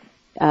haven't seen it.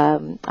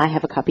 I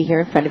have a copy here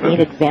in front of me,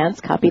 an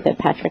advanced copy that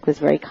Patrick was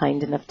very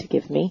kind enough to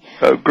give me.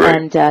 Oh, great.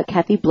 And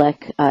Kathy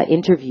Bleck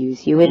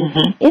interviews you. And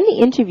in the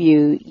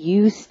interview,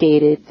 you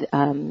stated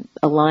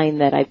a line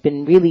that I've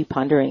been really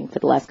pondering for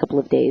the last couple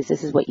of days.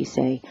 This is what you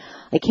say.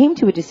 I came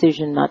to a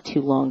decision not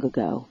too long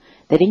ago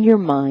that in your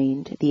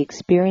mind, the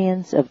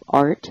experience of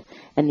art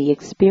and the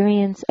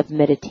experience of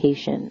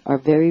meditation are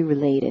very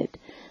related,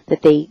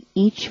 that they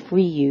each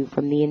free you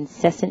from the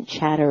incessant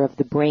chatter of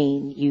the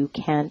brain you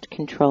can't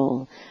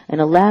control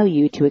and allow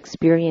you to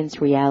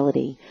experience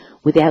reality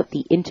without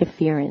the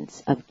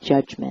interference of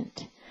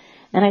judgment.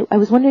 And I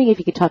was wondering if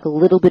you could talk a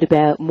little bit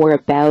more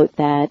about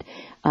that,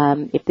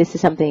 if this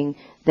is something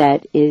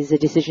that is a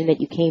decision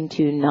that you came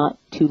to not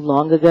too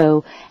long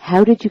ago.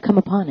 How did you come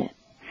upon it?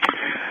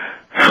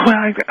 Well,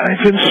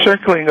 I've been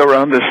circling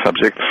around this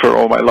subject for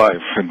all my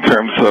life in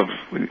terms of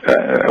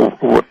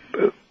what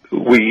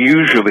we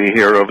usually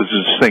hear of as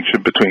a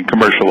distinction between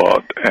commercial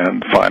art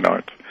and fine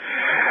art,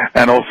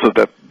 and also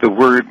that the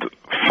word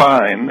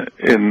 "fine"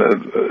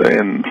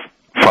 in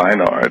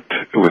fine art,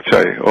 which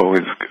I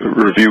always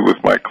review with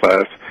my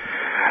class,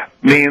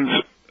 means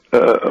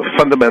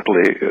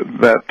fundamentally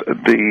that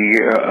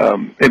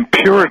the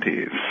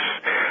impurities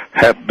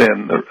have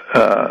been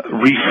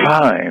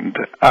refined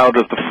out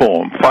of the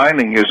form.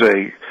 Fining is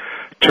a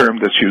term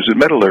that's used in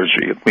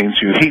metallurgy. It means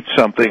you heat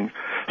something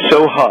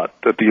so hot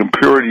that the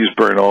impurities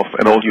burn off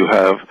and all you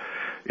have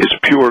is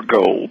pure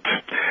gold.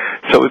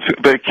 So it's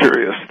very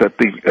curious that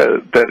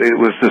that it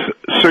was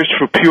this search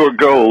for pure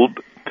gold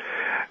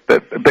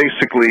that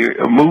basically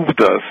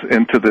moved us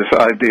into this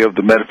idea of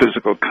the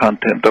metaphysical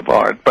content of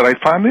art. But I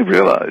finally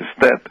realized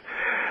that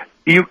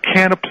you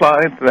can't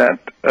apply that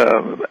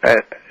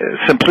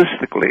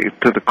simplistically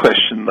to the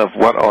question of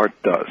what art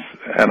does.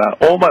 And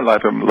all my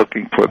life I'm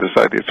looking for this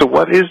idea. So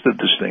what is the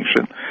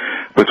distinction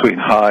between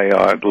high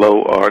art,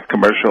 low art,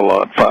 commercial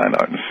art, fine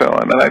art, and so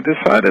on? And I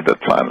decided that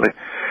finally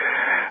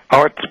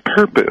art's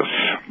purpose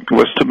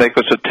was to make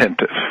us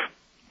attentive.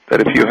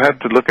 That if you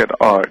had to look at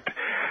art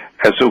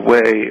as a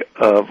way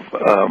of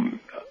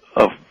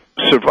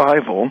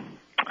survival,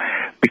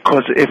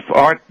 because if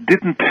art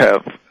didn't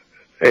have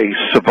a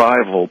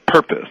survival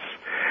purpose,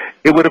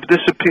 it would have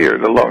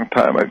disappeared a long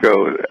time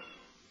ago.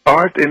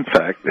 Art, in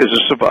fact, is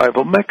a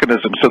survival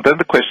mechanism. So then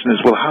the question is,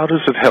 well, how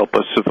does it help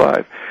us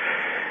survive?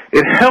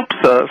 It helps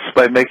us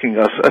by making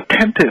us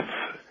attentive.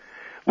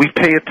 We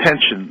pay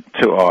attention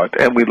to art,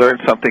 and we learn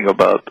something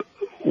about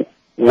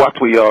what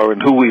we are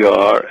and who we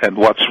are and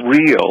what's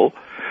real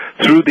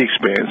through the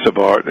experience of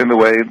art in a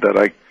way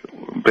that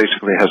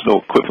basically has no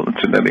equivalence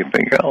in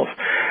anything else.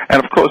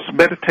 And, of course,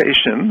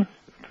 meditation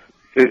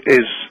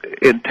is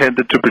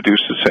intended to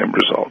produce the same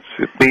results.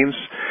 It means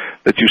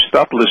that you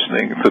stop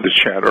listening to the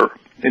chatter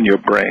in your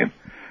brain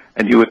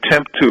and you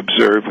attempt to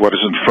observe what is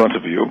in front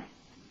of you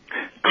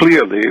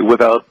clearly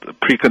without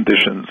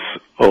preconditions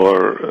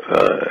or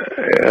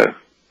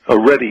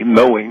already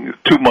knowing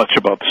too much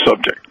about the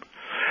subject.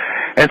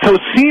 And so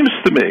it seems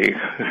to me,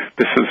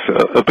 this is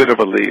a bit of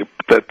a leap,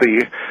 that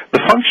the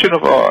function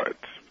of art,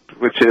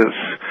 which is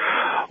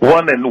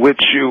one in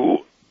which you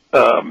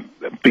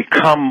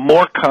become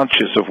more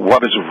conscious of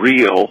what is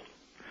real,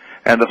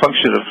 and the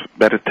function of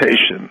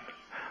meditation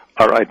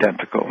are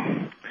identical.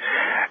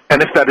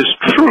 And if that is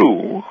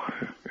true,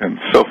 and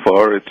so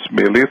far it's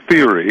merely a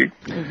theory,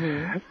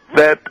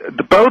 that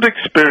both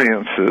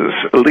experiences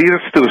lead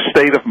us to a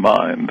state of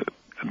mind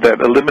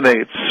that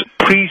eliminates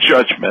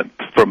prejudgment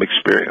from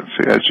experience.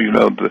 As you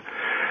know,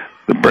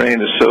 the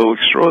brain is so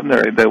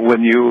extraordinary that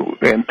when you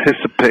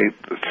anticipate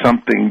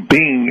something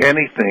being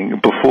anything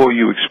before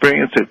you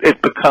experience it,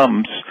 it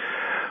becomes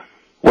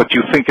what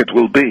you think it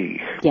will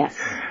be. Yes.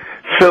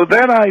 So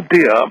that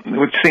idea,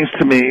 which seems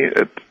to me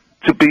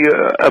to be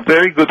a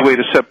very good way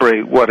to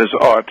separate what is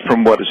art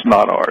from what is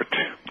not art,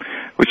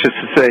 which is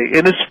to say,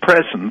 in its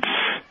presence,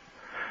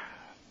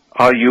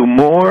 are you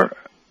more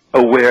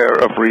aware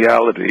of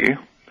reality,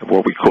 of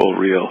what we call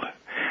real,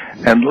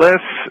 and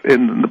less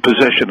in the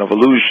possession of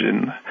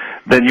illusion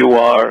than you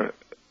are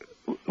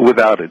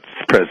without its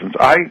presence?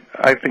 I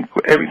think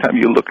every time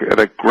you look at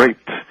a great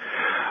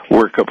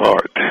work of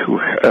art,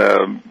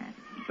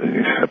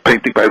 a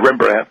painting by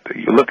Rembrandt,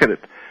 you look at it,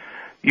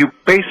 you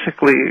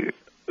basically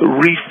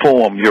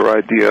reform your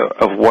idea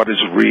of what is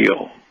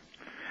real.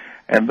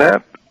 And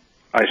that,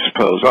 I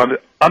suppose,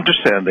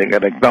 understanding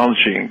and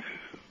acknowledging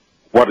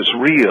what is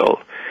real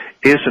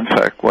is, in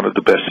fact, one of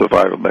the best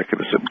survival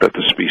mechanisms that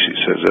the species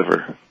has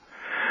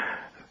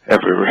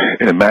ever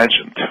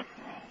imagined.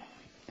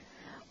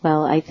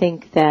 Well, I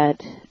think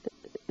that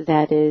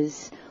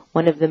is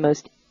one of the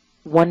most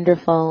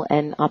wonderful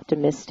and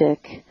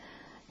optimistic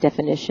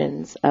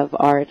definitions of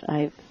art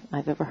I've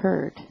ever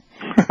heard.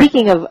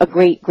 Speaking of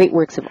great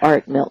works of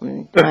art,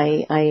 Milton,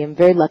 I am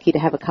very lucky to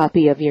have a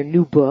copy of your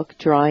new book,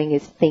 Drawing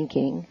is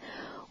Thinking,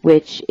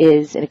 which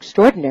is an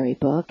extraordinary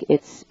book.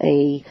 It's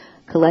a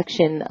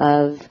collection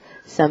of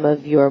some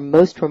of your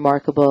most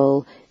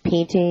remarkable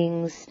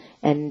paintings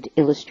and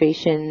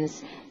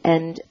illustrations,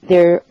 and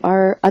there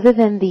are, other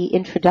than the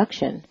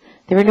introduction,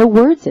 there are no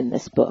words in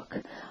this book.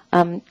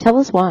 Tell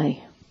us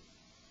why.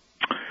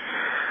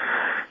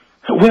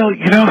 Well,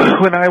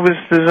 when I was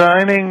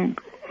designing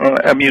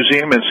a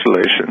museum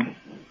installation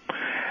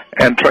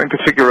and trying to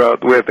figure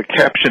out where the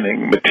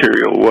captioning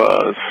material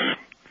was,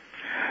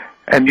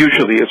 and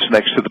usually it's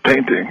next to the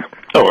painting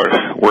or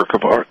work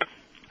of art,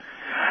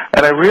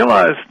 and I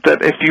realized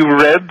that if you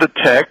read the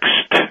text,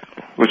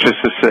 which is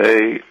to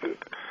say,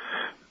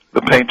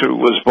 the painter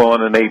was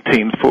born in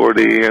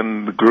 1840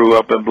 and grew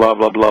up in blah,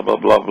 blah, blah, blah,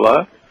 blah,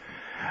 blah,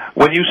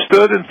 when you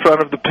stood in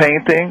front of the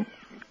painting,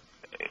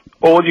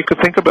 all you could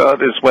think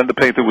about is when the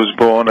painter was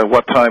born and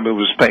what time it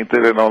was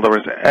painted and all the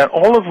rest, and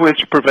all of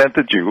which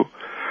prevented you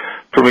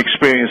from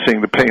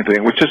experiencing the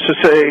painting, which is to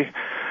say,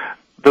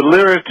 the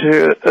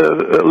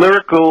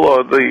lyrical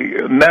or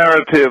the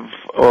narrative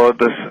or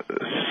the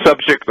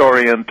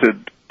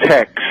subject-oriented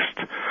text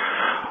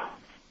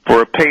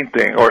for a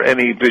painting or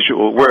any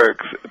visual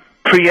works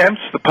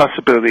preempts the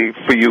possibility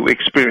for you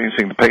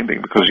experiencing the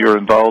painting because you're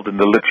involved in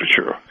the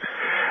literature.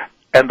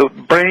 And the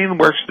brain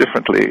works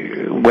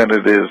differently when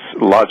it is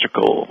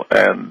logical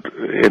and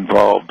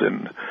involved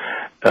in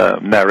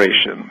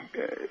narration.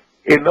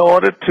 In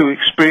order to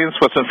experience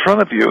what's in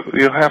front of you,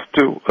 you have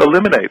to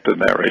eliminate the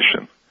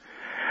narration.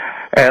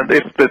 And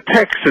if the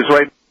text is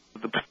right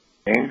at the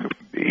beginning,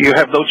 you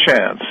have no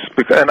chance.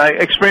 And I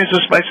experienced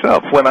this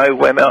myself when I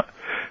went up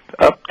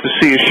to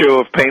see a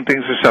show of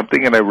paintings or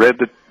something, and I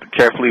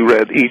carefully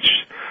read each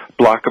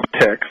block of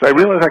text. I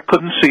realized I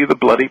couldn't see the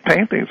bloody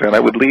paintings, and I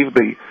would leave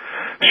the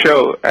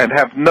show and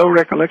have no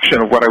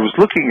recollection of what I was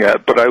looking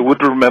at, but I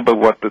would remember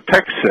what the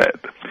text said.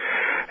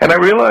 And I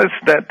realized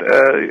that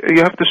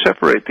you have to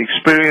separate the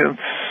experience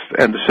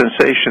and the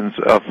sensations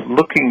of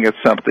looking at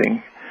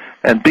something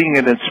and being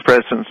in its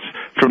presence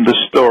from the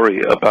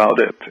story about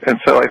it. And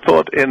so I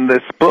thought in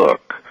this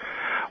book,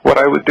 what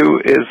I would do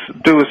is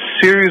do a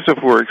series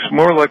of works,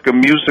 more like a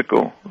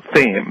musical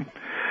theme,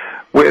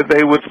 where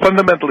they would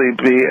fundamentally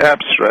be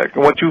abstract.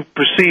 And what you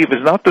perceive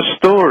is not the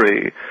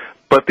story,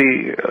 but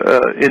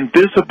the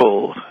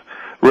invisible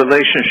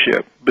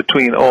relationship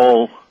between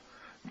all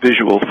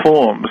visual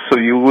forms. So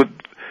you would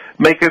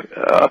make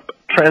a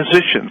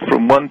transition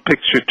from one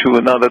picture to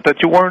another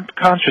that you weren't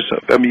conscious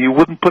of. I mean, you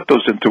wouldn't put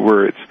those into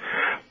words,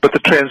 but the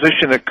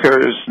transition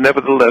occurs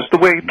nevertheless, the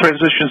way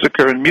transitions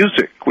occur in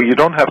music, where you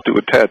don't have to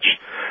attach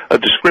a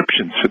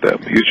description to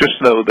them. You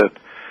just know that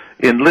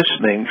in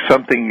listening,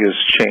 something is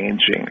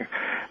changing.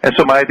 And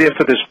so my idea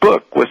for this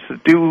book was to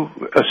do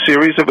a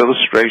series of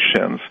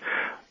illustrations,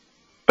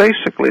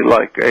 basically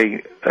like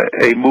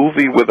a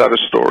movie without a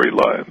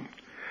storyline.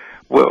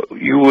 Well,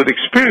 you would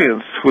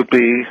experience would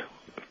be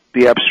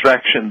the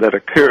abstraction that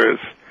occurs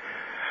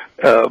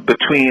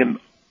between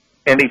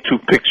any two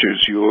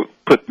pictures you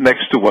put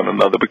next to one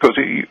another, because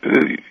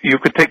you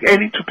could take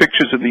any two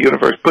pictures in the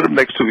universe, put them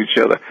next to each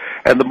other,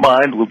 and the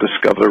mind will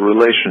discover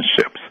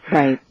relationships.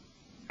 Right.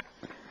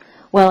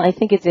 Well, I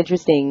think it's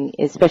interesting,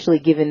 especially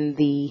given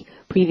the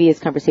previous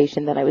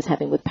conversation that I was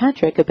having with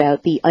Patrick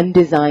about the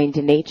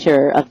undesigned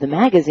nature of the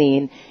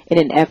magazine in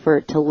an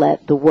effort to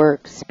let the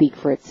work speak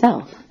for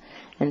itself.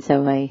 And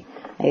so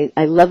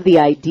I love the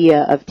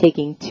idea of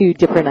taking two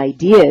different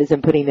ideas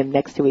and putting them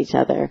next to each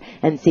other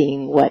and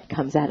seeing what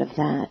comes out of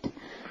that.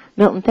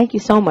 Milton, thank you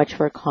so much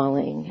for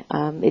calling.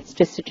 It's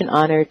just such an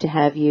honor to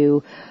have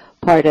you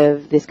part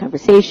of this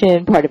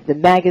conversation, part of the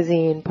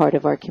magazine, part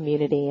of our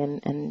community,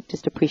 and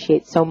just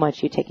appreciate so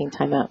much you taking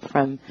time out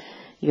from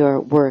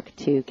your work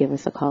to give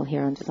us a call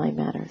here on Design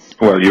Matters.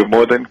 Well, you're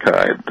more than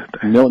kind.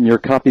 Milton, your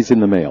copy's in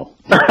the mail.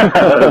 Thank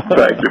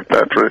you,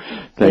 Patrick.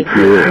 Thank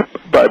you.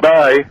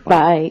 Bye-bye.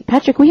 Bye.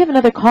 Patrick, we have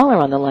another caller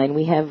on the line.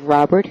 We have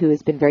Robert, who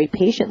has been very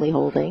patiently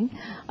holding.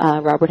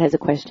 Robert has a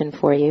question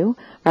for you.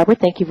 Robert,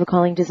 thank you for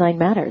calling Design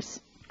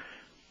Matters.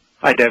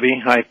 Hi, Debbie.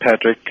 Hi,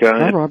 Patrick.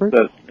 Hi, Robert.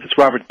 It's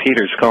Robert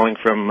Peters calling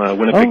from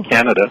Winnipeg,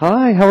 Canada.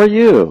 Hi, how are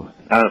you?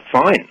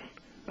 Fine.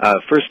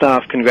 First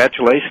off,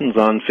 congratulations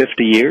on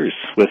 50 years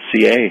with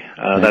CA.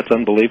 That's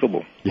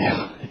unbelievable.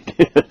 Yeah,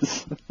 it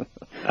is.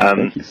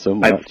 Thank you so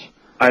much.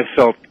 I've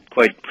felt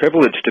quite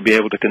privileged to be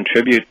able to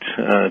contribute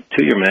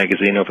to your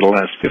magazine over the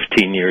last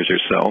 15 years or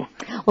so.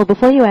 Well,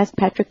 before you ask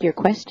Patrick your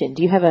question,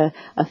 do you have a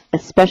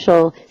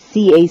special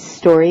CA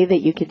story that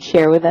you could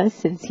share with us,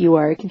 since you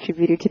are a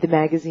contributor to the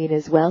magazine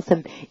as well?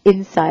 Some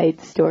inside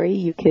story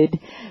you could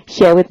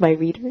share with my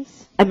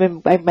readers? I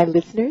mean, my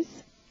listeners?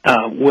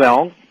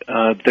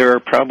 There are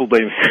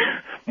probably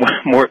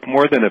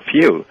more than a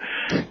few.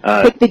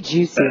 Pick the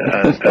juicy.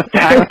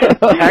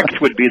 Tact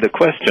would be the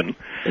question.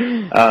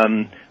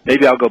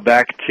 Maybe I'll go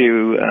back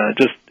to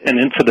just an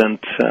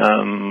incident.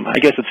 I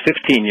guess it's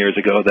 15 years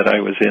ago that I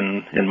was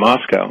in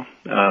Moscow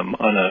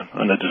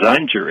on a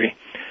design jury,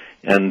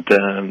 and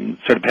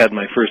sort of had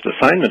my first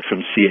assignment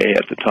from CA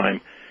at the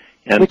time.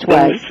 And which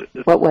was?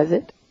 What was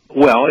it?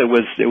 Well, it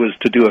was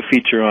to do a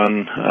feature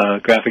on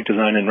graphic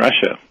design in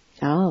Russia.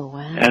 Oh, wow.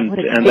 And what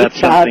a and great that's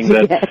job something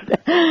to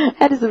that get.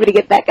 How does somebody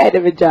get that kind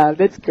of a job?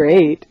 That's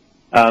great.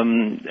 I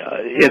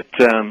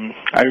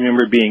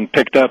remember being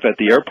picked up at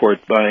the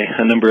airport by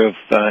a number of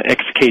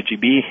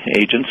ex-KGB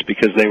agents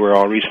because they were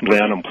all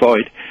recently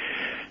unemployed.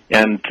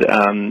 And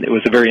it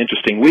was a very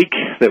interesting week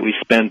that we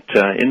spent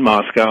in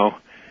Moscow,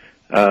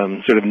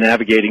 sort of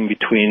navigating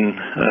between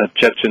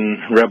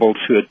Chechen rebels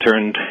who had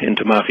turned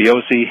into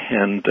mafiosi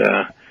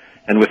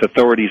and with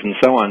authorities and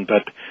so on.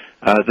 But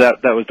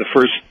that was the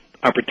first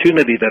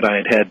opportunity that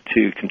I had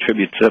to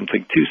contribute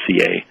something to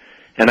CA.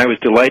 And I was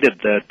delighted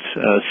that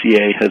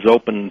CA has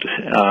opened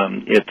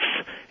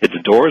its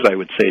doors, I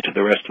would say, to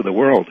the rest of the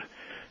world.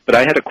 But I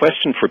had a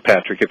question for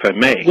Patrick, if I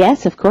may.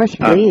 Yes, of course,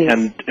 please.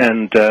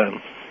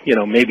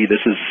 Maybe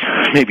this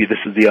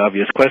is the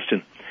obvious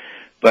question,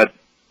 but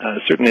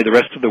certainly the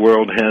rest of the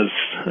world has,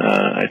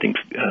 I think,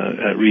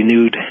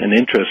 renewed an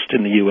interest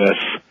in the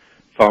U.S.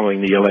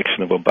 following the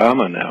election of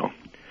Obama now.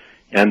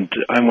 And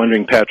I'm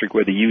wondering, Patrick,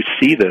 whether you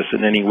see this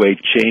in any way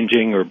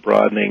changing or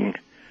broadening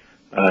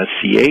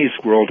CA's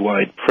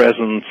worldwide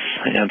presence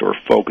and or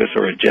focus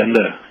or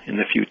agenda in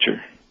the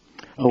future.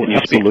 Oh, Can you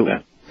absolutely.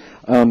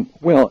 speak to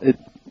that?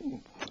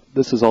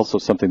 This is also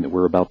something that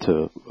we're about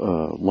to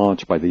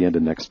launch by the end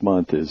of next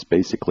month, is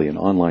basically an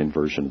online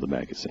version of the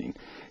magazine.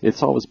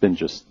 It's always been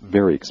just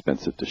very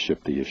expensive to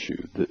ship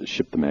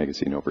the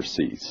magazine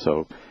overseas.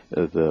 So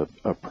the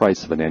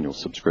price of an annual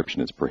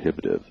subscription is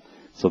prohibitive.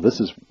 So this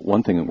is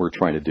one thing that we're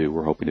trying to do,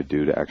 we're hoping to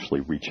do, to actually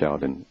reach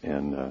out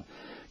and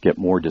get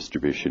more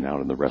distribution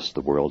out in the rest of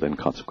the world, and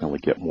consequently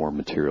get more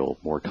material,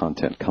 more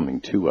content coming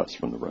to us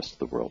from the rest of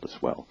the world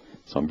as well.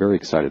 So I'm very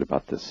excited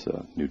about this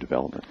new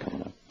development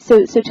coming up.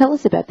 So tell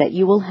us about that.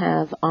 You will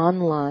have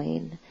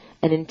online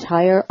an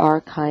entire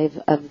archive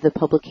of the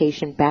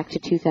publication back to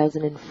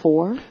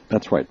 2004?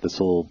 That's right. This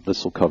will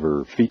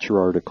cover feature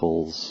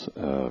articles,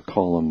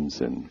 columns,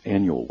 and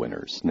annual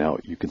winners. Now,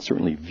 you can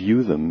certainly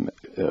view them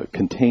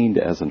contained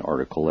as an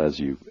article as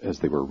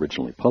they were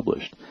originally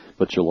published,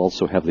 but you'll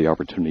also have the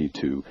opportunity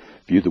to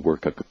view the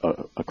work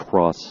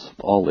across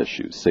all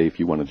issues. Say if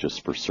you want to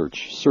just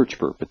search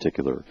for a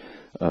particular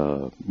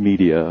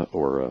media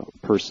or a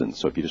person.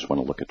 So if you just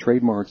want to look at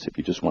trademarks, if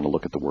you just want to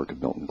look at the work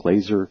of Milton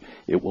Glaser,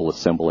 it will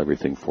assemble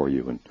everything for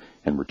you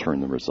and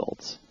return the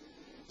results.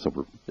 So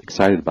we're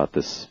excited about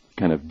this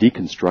kind of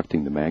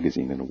deconstructing the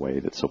magazine in a way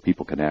that so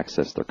people can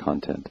access their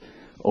content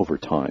over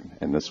time.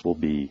 And this will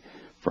be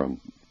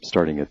from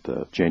starting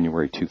at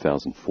January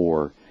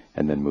 2004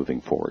 and then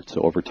moving forward.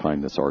 So over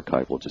time, this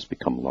archive will just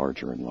become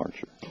larger and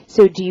larger.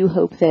 So do you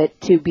hope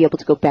that to be able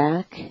to go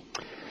back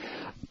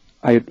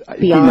It'd beyond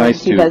be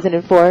nice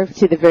 2004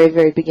 to the very,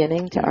 very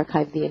beginning, to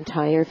archive the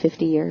entire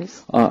 50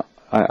 years?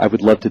 I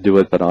would love to do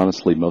it, but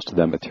honestly, most of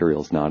that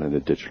material is not in a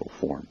digital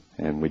form,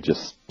 and we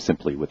just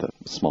simply, with a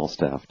small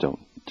staff, don't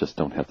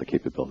have the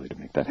capability to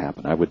make that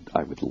happen. I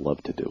would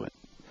love to do it,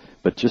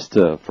 but just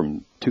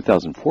from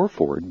 2004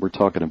 forward, we're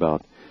talking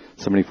about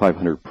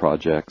 7,500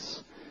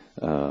 projects,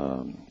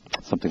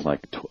 something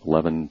like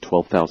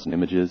 12,000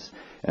 images,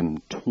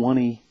 and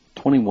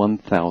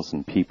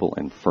 21,000 people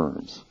and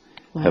firms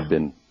have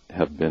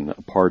been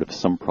a part of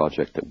some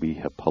project that we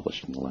have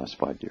published in the last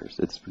 5 years.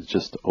 It's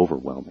just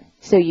overwhelming.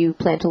 So you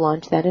plan to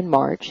launch that in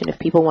March, and if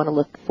people want to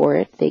look for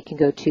it, they can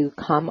go to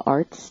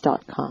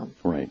comarts.com.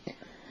 Right.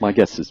 My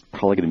guess is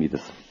probably going to be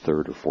the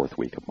third or fourth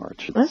week of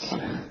March.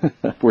 Okay.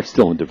 We're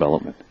still in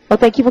development. Well,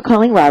 thank you for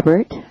calling,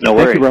 Robert. No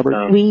worries. Thank you,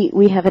 Robert.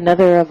 We have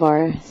another of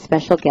our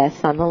special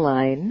guests on the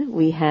line.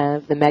 We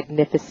have the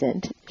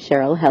magnificent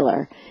Cheryl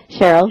Heller.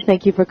 Cheryl,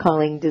 thank you for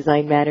calling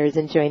Design Matters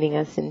and joining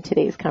us in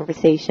today's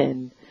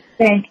conversation.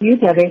 Thank you,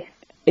 Debbie.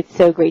 It's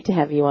so great to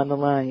have you on the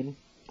line.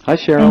 Hi,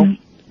 Cheryl.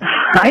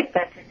 Hi,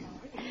 Patrick.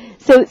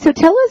 So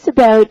tell us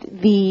about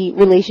the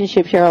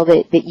relationship, Cheryl,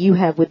 that you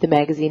have with the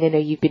magazine. I know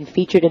you've been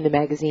featured in the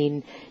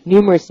magazine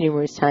numerous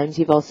times.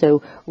 You've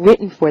also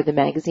written for the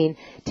magazine.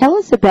 Tell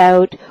us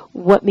about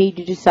what made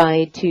you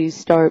decide to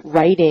start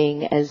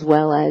writing as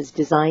well as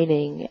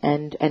designing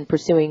and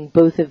pursuing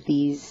both of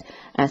these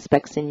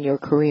aspects in your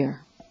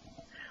career.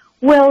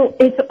 Well,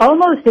 it's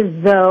almost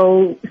as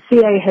though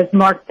CA has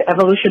marked the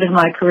evolution of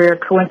my career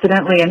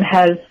coincidentally and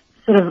has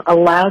sort of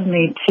allowed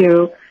me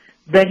to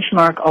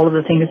benchmark all of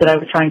the things that I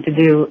was trying to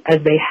do as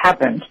they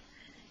happened.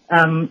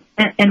 And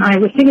I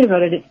was thinking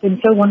about it. It's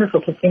been so wonderful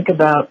to think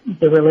about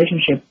the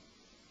relationship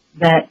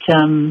that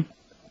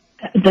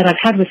I've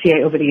had with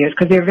CA over the years,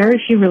 because there are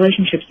very few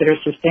relationships that are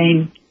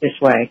sustained this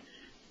way.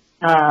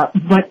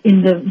 But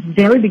in the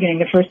very beginning,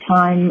 the first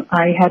time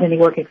I had any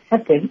work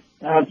accepted,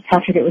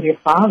 Patrick, it was your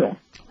father,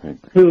 right,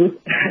 who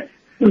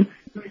said,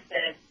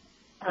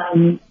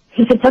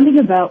 he said something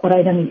about what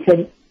I'd done. He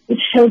said, it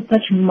showed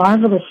such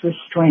marvelous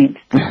restraint.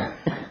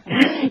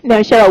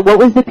 Now, Cheryl, what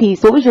was the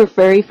piece? What was your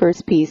very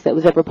first piece that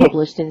was ever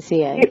published in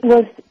CA? It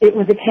was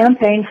a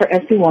campaign for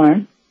S.B.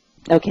 Warren.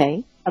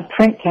 Okay. A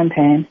print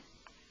campaign.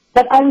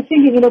 But I was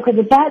thinking, because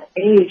at that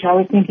age, I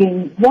was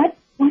thinking, what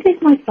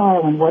is my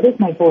style and what is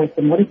my voice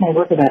and what is my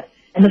work about?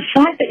 And the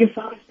fact that your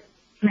father started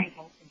print,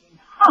 I was thinking,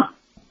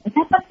 is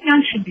that something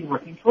I should be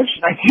working towards?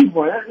 Should I do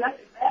more of that?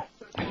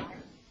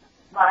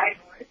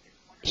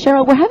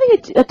 Cheryl, we're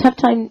having a tough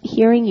time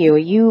hearing you.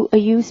 Are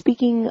you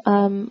speaking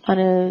on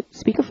a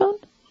speakerphone?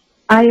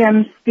 I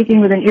am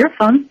speaking with an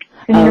earphone.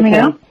 Can you hear me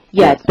now?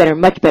 Yeah, it's better,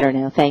 much better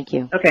now. Thank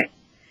you. Okay.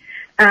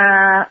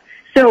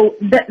 So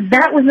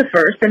that was the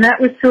first, and that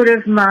was sort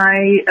of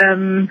my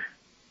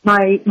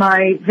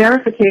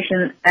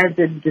verification as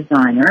a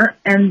designer.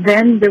 And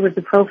then there was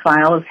the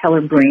profile of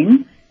Heller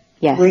Breen,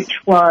 yes, which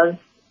was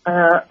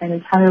an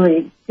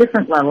entirely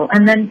different level.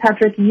 And then,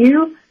 Patrick,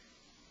 you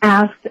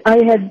asked,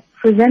 I had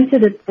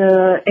presented at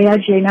the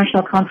AIGA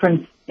National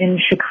Conference in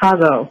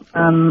Chicago,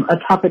 a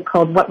topic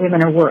called What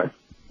Women Are Worth.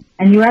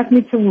 And you asked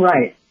me to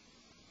write.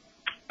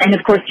 And,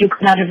 of course, you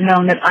could not have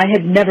known that I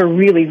had never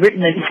really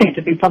written anything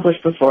to be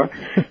published before.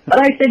 But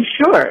I said,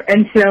 sure.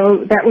 And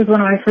so that was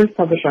one of my first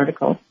published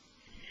articles.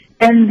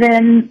 And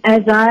then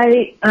and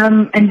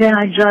then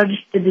I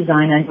judged the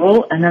design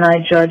annual, and then I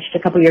judged a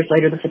couple years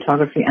later the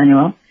photography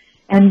annual.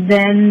 And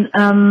then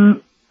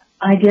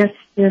I guess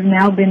there have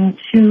now been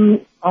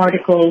 2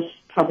 articles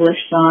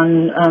published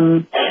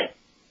on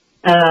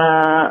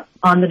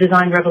the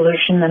design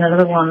revolution and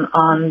another one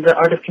on the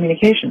art of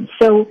communication.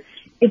 So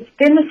it's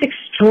been this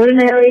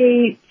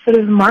extraordinary sort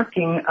of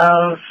marking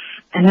of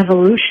an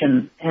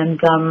evolution and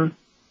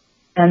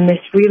this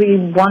really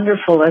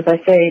wonderful, as I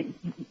say,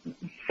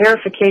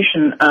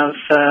 verification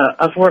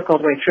of work all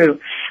the way through.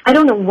 I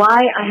don't know why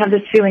I have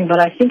this feeling,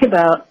 but I think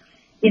about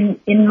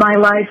in my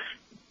life,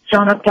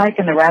 John Updike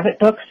and the Rabbit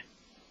books,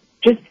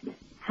 just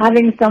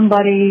having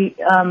somebody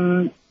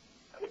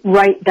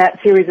write that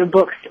series of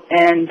books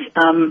and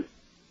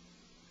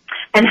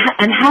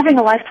having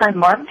a lifetime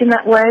marked in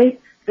that way.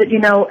 That, you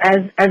know,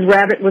 as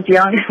Rabbit was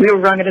young, we were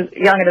young,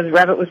 and as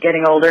Rabbit was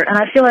getting older. And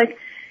I feel like,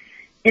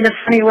 in a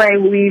funny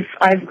way,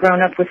 I've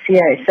grown up with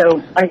CA.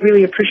 So I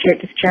really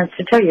appreciate this chance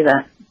to tell you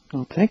that.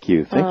 Oh, thank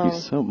you. Thank you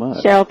so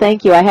much. Cheryl,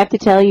 thank you. I have to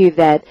tell you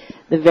that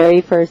the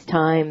very first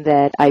time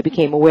that I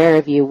became aware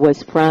of you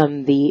was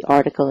from the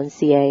article in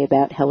CA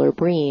about Heller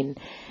Breen.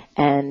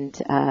 And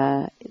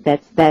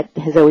that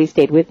has always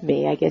stayed with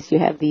me. I guess you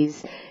have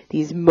these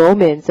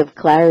moments of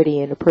clarity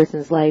in a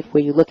person's life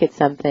where you look at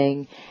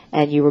something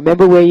and you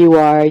remember where you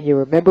are and you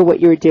remember what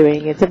you were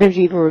doing, and sometimes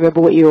you even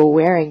remember what you were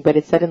wearing, but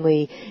it's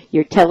suddenly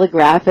you're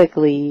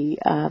telegraphically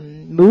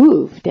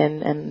moved,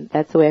 and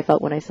that's the way I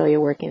felt when I saw your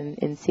work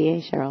in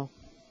CA, Cheryl.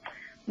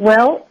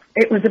 Well,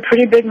 it was a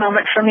pretty big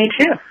moment for me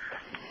too.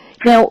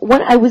 Now,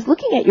 when I was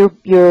looking at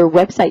your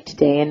website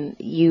today, and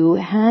you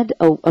had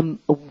a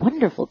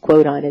wonderful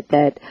quote on it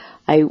that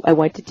I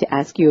wanted to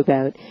ask you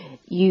about.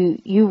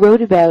 You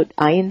wrote about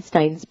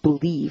Einstein's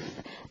belief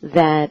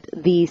that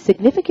the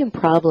significant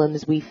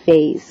problems we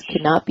face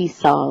cannot be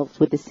solved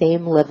with the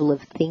same level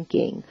of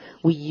thinking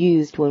we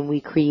used when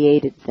we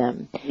created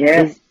them.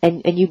 Yes.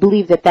 And you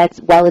believe that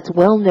while it's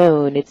well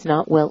known, it's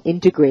not well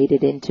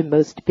integrated into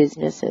most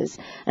businesses.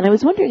 And I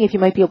was wondering if you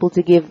might be able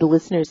to give the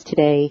listeners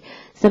today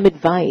some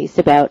advice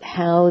about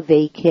how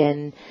they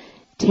can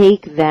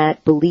take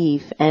that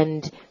belief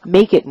and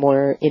make it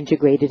more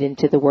integrated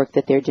into the work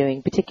that they're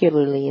doing,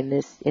 particularly in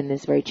this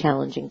very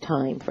challenging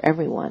time for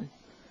everyone.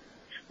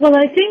 Well,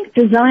 I think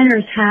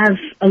designers have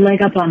a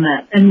leg up on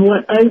that. And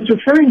what I was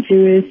referring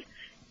to is,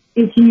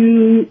 if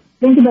you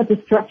think about the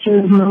structure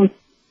of most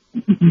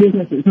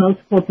businesses,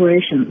 most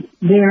corporations,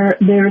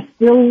 they're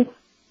still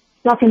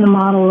stuck in the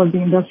model of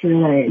the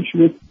industrial age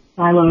with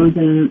silos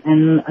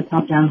and a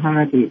top-down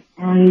hierarchy.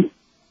 And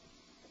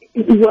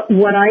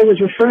what I was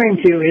referring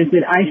to is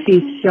that I see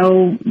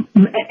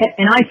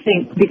and I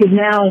think, because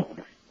now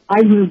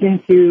I've moved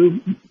into,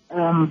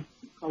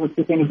 call it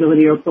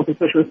sustainability or corporate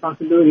social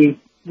responsibility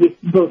with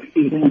both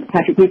feet, and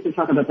Patrick, we should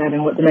talk about that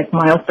and what the next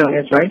milestone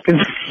is, right?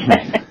 Because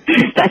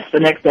that's the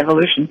next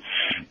evolution.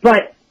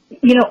 But,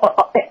 you know,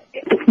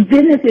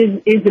 business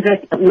is the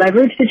best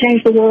leverage to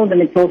change the world,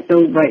 and it's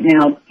also right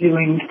now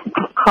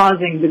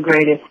causing the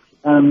greatest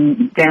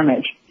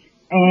damage.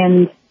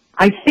 And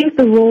I think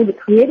the role that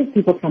creative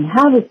people can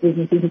have as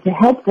businesses is to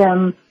help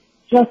them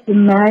just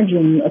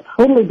imagine a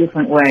totally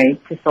different way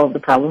to solve the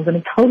problems, and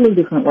a totally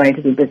different way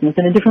to do business,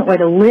 and a different way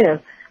to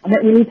live, and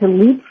that we need to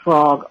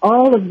leapfrog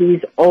all of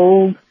these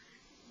old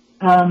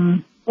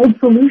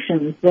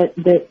solutions that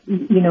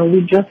you know,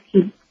 we just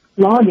keep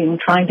slogging,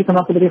 trying to come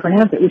up with a different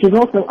answer, which is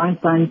also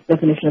Einstein's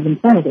definition of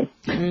insanity.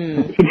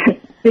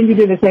 Then you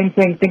do the same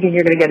thing thinking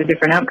you're going to get a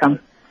different outcome.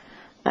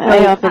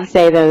 I often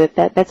say, though,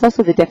 that's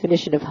also the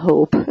definition of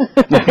hope.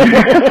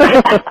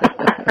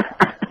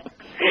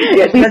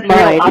 Yes, at least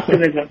mine.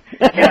 Optimism.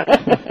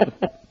 Yeah.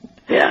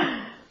 Yeah.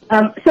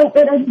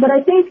 But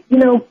I think, you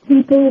know,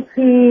 people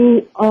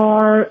who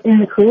are in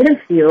the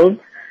creative field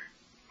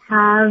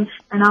have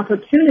an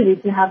opportunity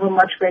to have a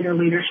much greater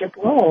leadership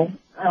role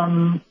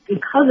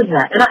because of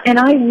that. And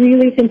I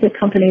really think that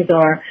companies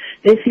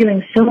they're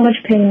feeling so much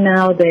pain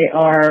now, they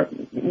are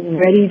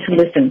ready to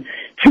listen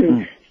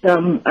to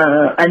some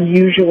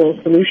unusual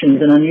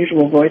solutions and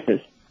unusual voices.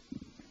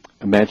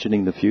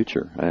 Imagining the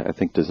future. I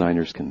think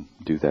designers can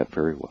do that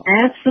very well.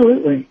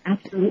 Absolutely.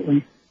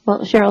 Absolutely.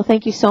 Well, Cheryl,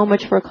 thank you so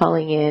much for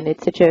calling in.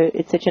 It's such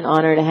an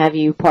honor to have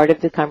you part of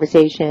the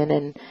conversation,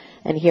 and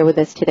and here with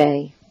us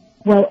today.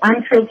 Well,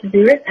 I'm thrilled to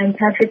do it, and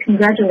Patrick,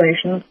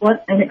 congratulations.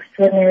 What an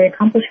extraordinary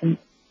accomplishment.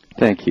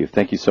 Thank you.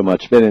 Thank you so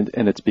much.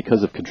 And it's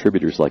because of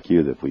contributors like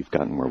you that we've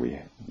gotten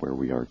where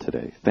we are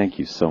today. Thank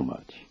you so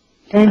much.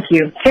 Thank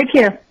you. Take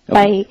care.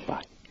 Bye.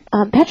 Bye.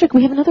 Patrick,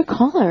 we have another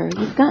caller.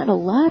 You've gotten a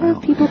lot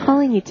of people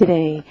calling you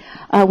today.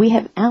 We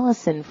have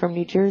Allison from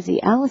New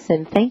Jersey.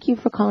 Allison, thank you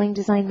for calling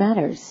Design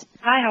Matters.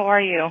 Hi, how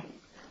are you?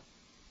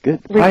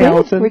 Good. We're Hi, good.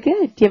 Allison. We're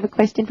good. Do you have a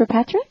question for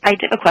Patrick? I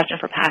do have a question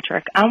for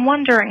Patrick. I'm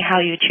wondering how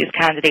you choose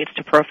candidates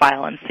to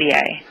profile in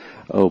CA.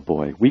 Oh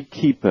boy, we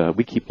keep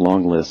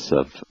long lists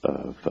of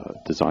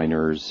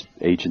designers,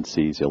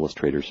 agencies,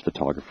 illustrators,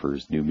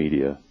 photographers, new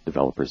media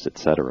developers,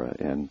 etc.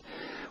 And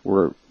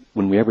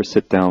when we ever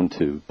sit down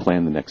to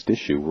plan the next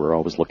issue, we're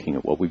always looking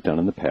at what we've done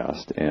in the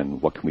past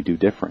and what can we do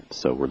different.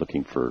 So we're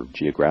looking for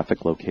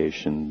geographic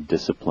location,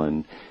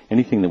 discipline,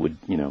 anything that would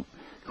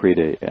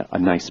create a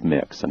nice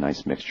mix, a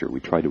nice mixture. We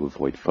try to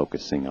avoid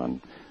focusing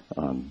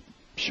on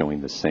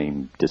showing the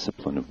same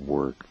discipline of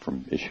work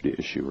from issue to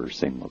issue or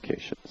same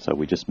location. So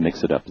we just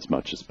mix it up as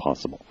much as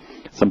possible.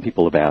 Some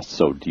people have asked,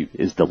 so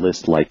is the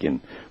list like in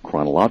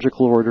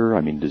chronological order?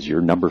 I mean, does your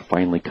number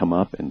finally come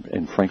up?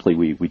 And frankly,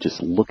 we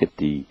just look at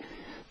the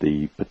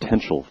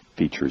potential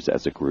features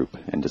as a group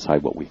and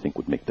decide what we think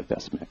would make the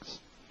best mix.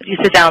 You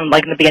sit down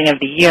like in the beginning of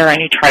the year and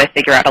you try to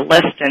figure out a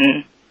list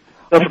and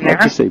go from there?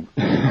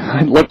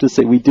 I'd love to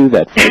say we do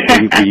that.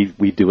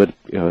 we do it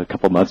a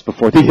couple months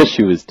before the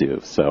issue is due.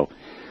 So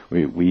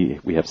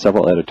we have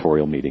several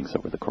editorial meetings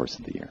over the course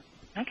of the year.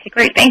 Okay,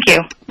 great. Thank you.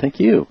 Thank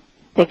you.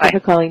 Thank you for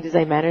calling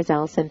Design Matters,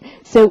 Allison.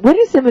 So what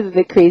are some of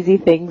the crazy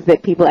things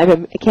that people, I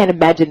can't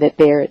imagine that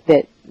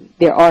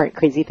there aren't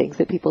crazy things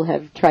that people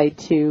have tried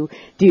to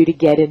do to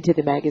get into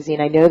the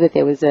magazine. I know that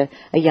there was a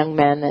young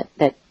man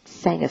that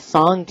sang a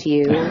song to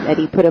you that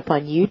he put up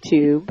on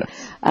YouTube,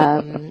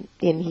 and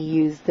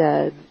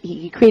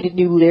he created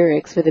new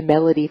lyrics for the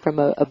melody from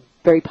a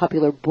very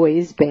popular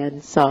boys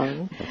band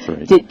song. That's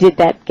right. Did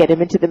that get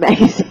him into the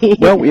magazine?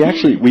 Well, we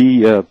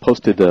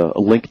posted a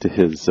link to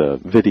his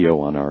video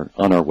on our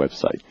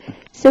website.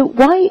 So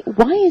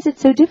why is it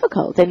so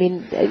difficult? I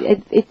mean,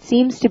 it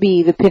seems to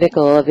be the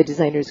pinnacle of a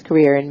designer's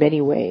career in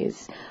many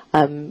ways.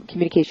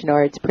 Communication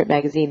Arts, Print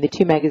Magazine, the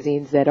two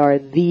magazines that are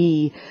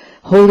the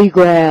holy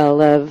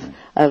grail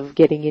of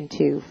getting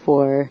into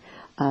for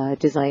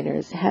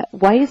designers.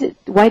 Why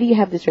do you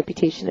have this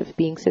reputation of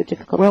being so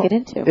difficult to get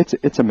into?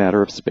 It's a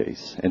matter of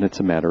space, and it's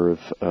a matter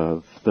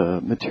of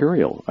the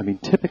material. I mean,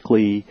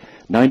 typically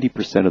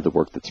 90% of the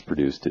work that's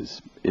produced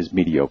is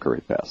mediocre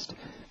at best.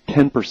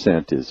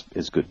 10%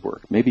 is good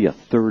work. Maybe a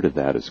third of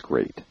that is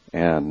great,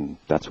 and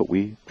that's what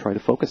we try to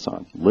focus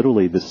on.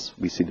 Literally,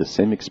 we see the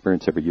same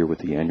experience every year with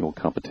the annual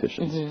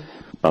competitions. Mm-hmm.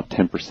 About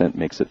 10%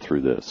 makes it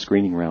through the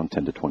screening round,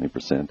 10 to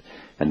 20%,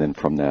 and then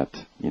from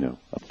that,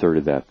 a third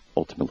of that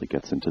ultimately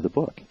gets into the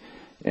book.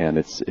 And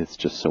it's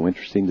just so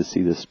interesting to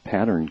see this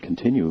pattern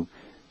continue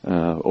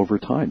over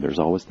time. There's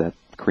always that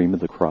cream of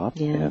the crop,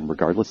 and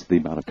regardless of the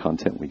amount of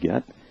content we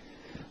get,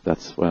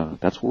 that's where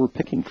we're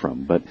picking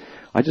from. But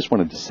I just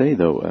wanted to say,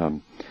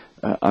 though,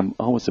 I'm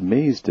always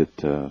amazed at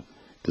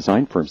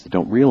design firms that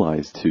don't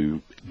realize to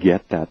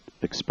get that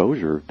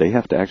exposure, they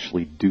have to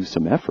actually do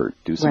some effort,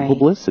 do some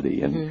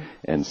publicity,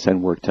 and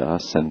send work to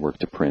us, send work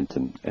to print,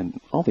 and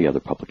all the other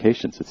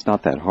publications. It's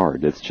not that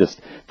hard. It's just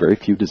very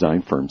few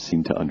design firms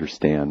seem to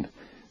understand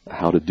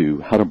how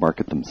to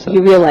market themselves.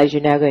 You realize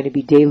you're now going to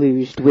be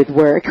deluged with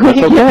work when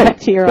you get back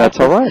to your office. That's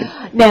all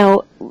right.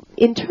 Now,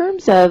 in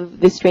terms of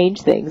the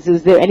strange things,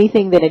 was there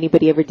anything that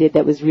anybody ever did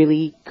that was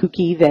really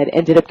kooky that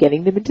ended up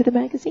getting them into the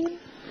magazine?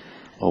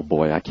 Oh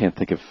boy, I can't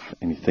think of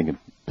anything in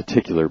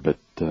particular, but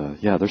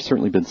there's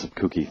certainly been some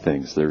kooky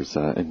things. There's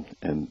and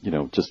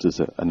just as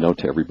a note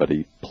to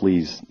everybody,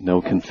 please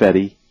no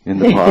confetti in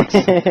the box.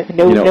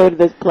 No to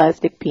those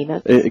plastic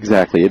peanuts.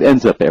 Exactly, it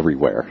ends up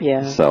everywhere.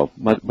 Yeah. So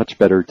much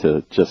better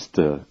to just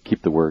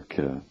keep the work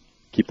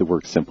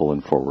simple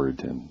and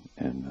forward,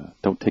 and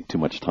don't take too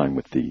much time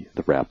with the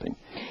wrapping.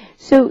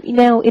 So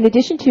now, in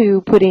addition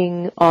to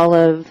putting all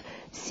of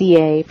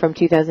CA from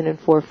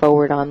 2004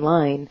 forward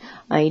online,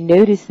 I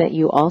noticed that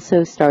you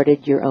also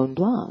started your own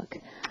blog,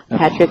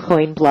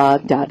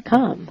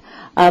 patrickcoyneblog.com.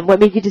 What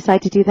made you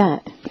decide to do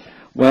that?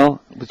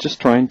 Well, I was just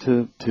trying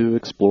to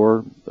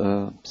explore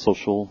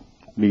social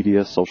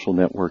media, social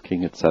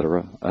networking,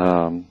 etc.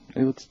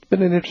 It's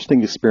been an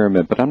interesting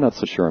experiment, but I'm not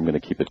so sure I'm going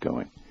to keep it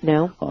going.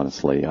 No?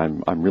 Honestly,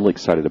 I'm really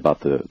excited about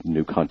the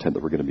new content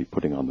that we're going to be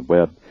putting on the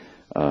web.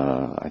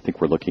 I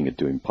think we're looking at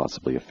doing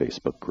possibly a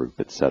Facebook group,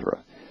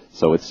 etc.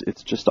 So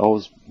it's just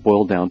always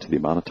boiled down to the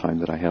amount of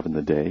time that I have in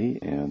the day,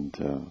 and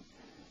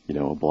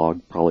a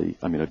blog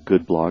a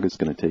good blog is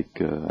going to take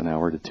an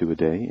hour to two a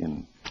day,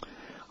 and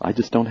I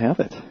just don't have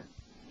it.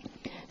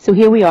 So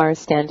here we are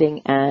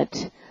standing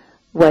at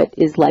what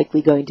is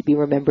likely going to be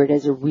remembered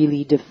as a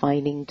really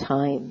defining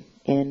time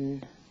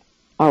in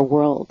our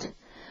world.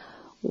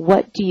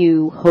 What do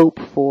you hope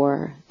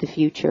for the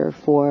future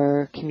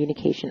for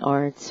communication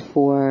arts,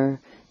 for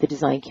the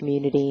design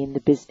community, and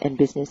and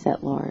business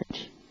at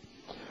large?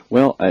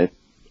 Well,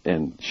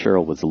 and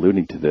Cheryl was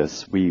alluding to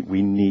this, we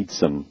need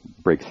some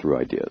breakthrough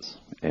ideas,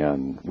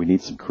 and we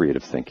need some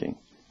creative thinking.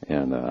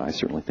 And I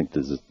certainly think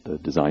the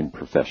design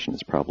profession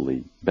is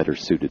probably better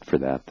suited for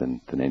that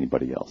than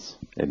anybody else.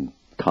 And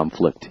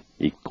conflict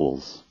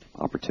equals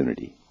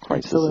opportunity.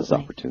 Crisis Absolutely. is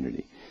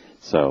opportunity.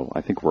 So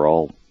I think we're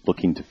all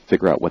looking to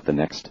figure out what the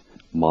next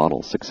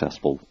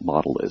successful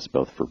model is,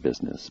 both for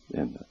business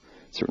and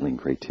certainly in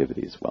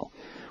creativity as well.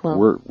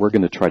 We're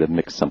going to try to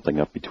mix something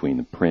up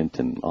between print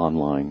and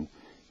online,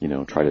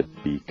 try to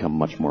become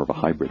much more of a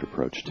hybrid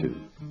approach to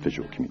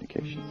visual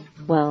communications.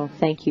 Well,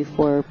 thank you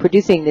for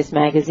producing this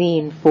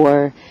magazine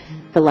for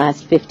the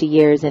last 50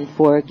 years and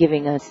for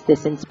giving us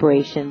this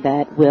inspiration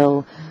that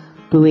will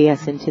buoy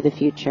us into the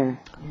future.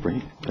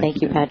 Great.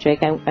 Thank you,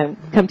 Patrick. I've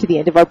come to the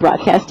end of our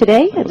broadcast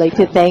today. I'd like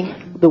to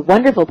thank the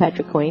wonderful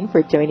Patrick Coyne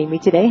for joining me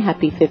today.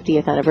 Happy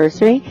 50th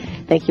anniversary.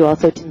 Thank you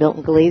also to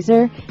Milton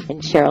Glaser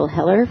and Cheryl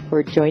Heller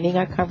for joining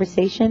our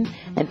conversation,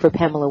 and for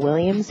Pamela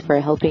Williams for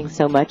helping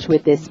so much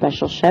with this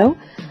special show.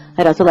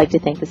 I'd also like to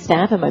thank the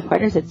staff and my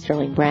partners at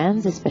Sterling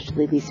Brands,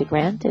 especially Lisa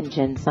Grant and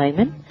Jen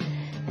Simon.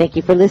 Thank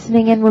you for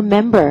listening, and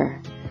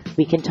remember,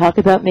 we can talk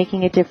about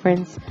making a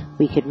difference,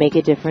 we could make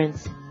a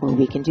difference, or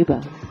we can do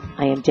both.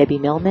 I am Debbie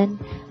Millman,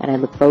 and I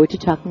look forward to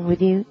talking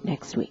with you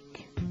next week.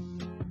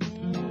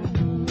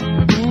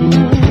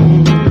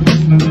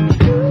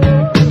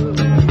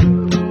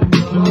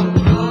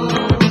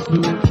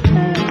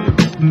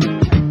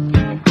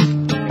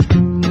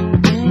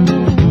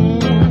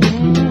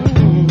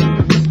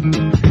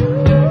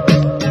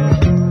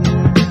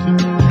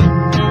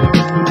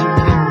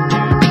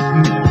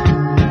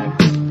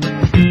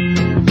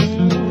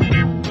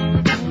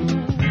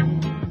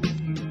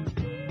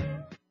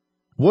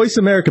 Voice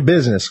America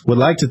Business would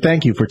like to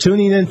thank you for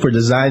tuning in for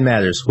Design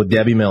Matters with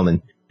Debbie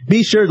Millman.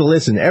 Be sure to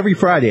listen every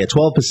Friday at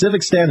 12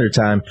 Pacific Standard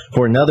Time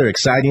for another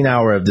exciting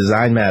hour of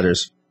Design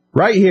Matters,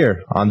 right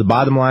here on the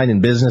Bottom Line in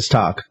Business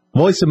Talk.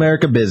 Voice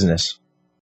America Business.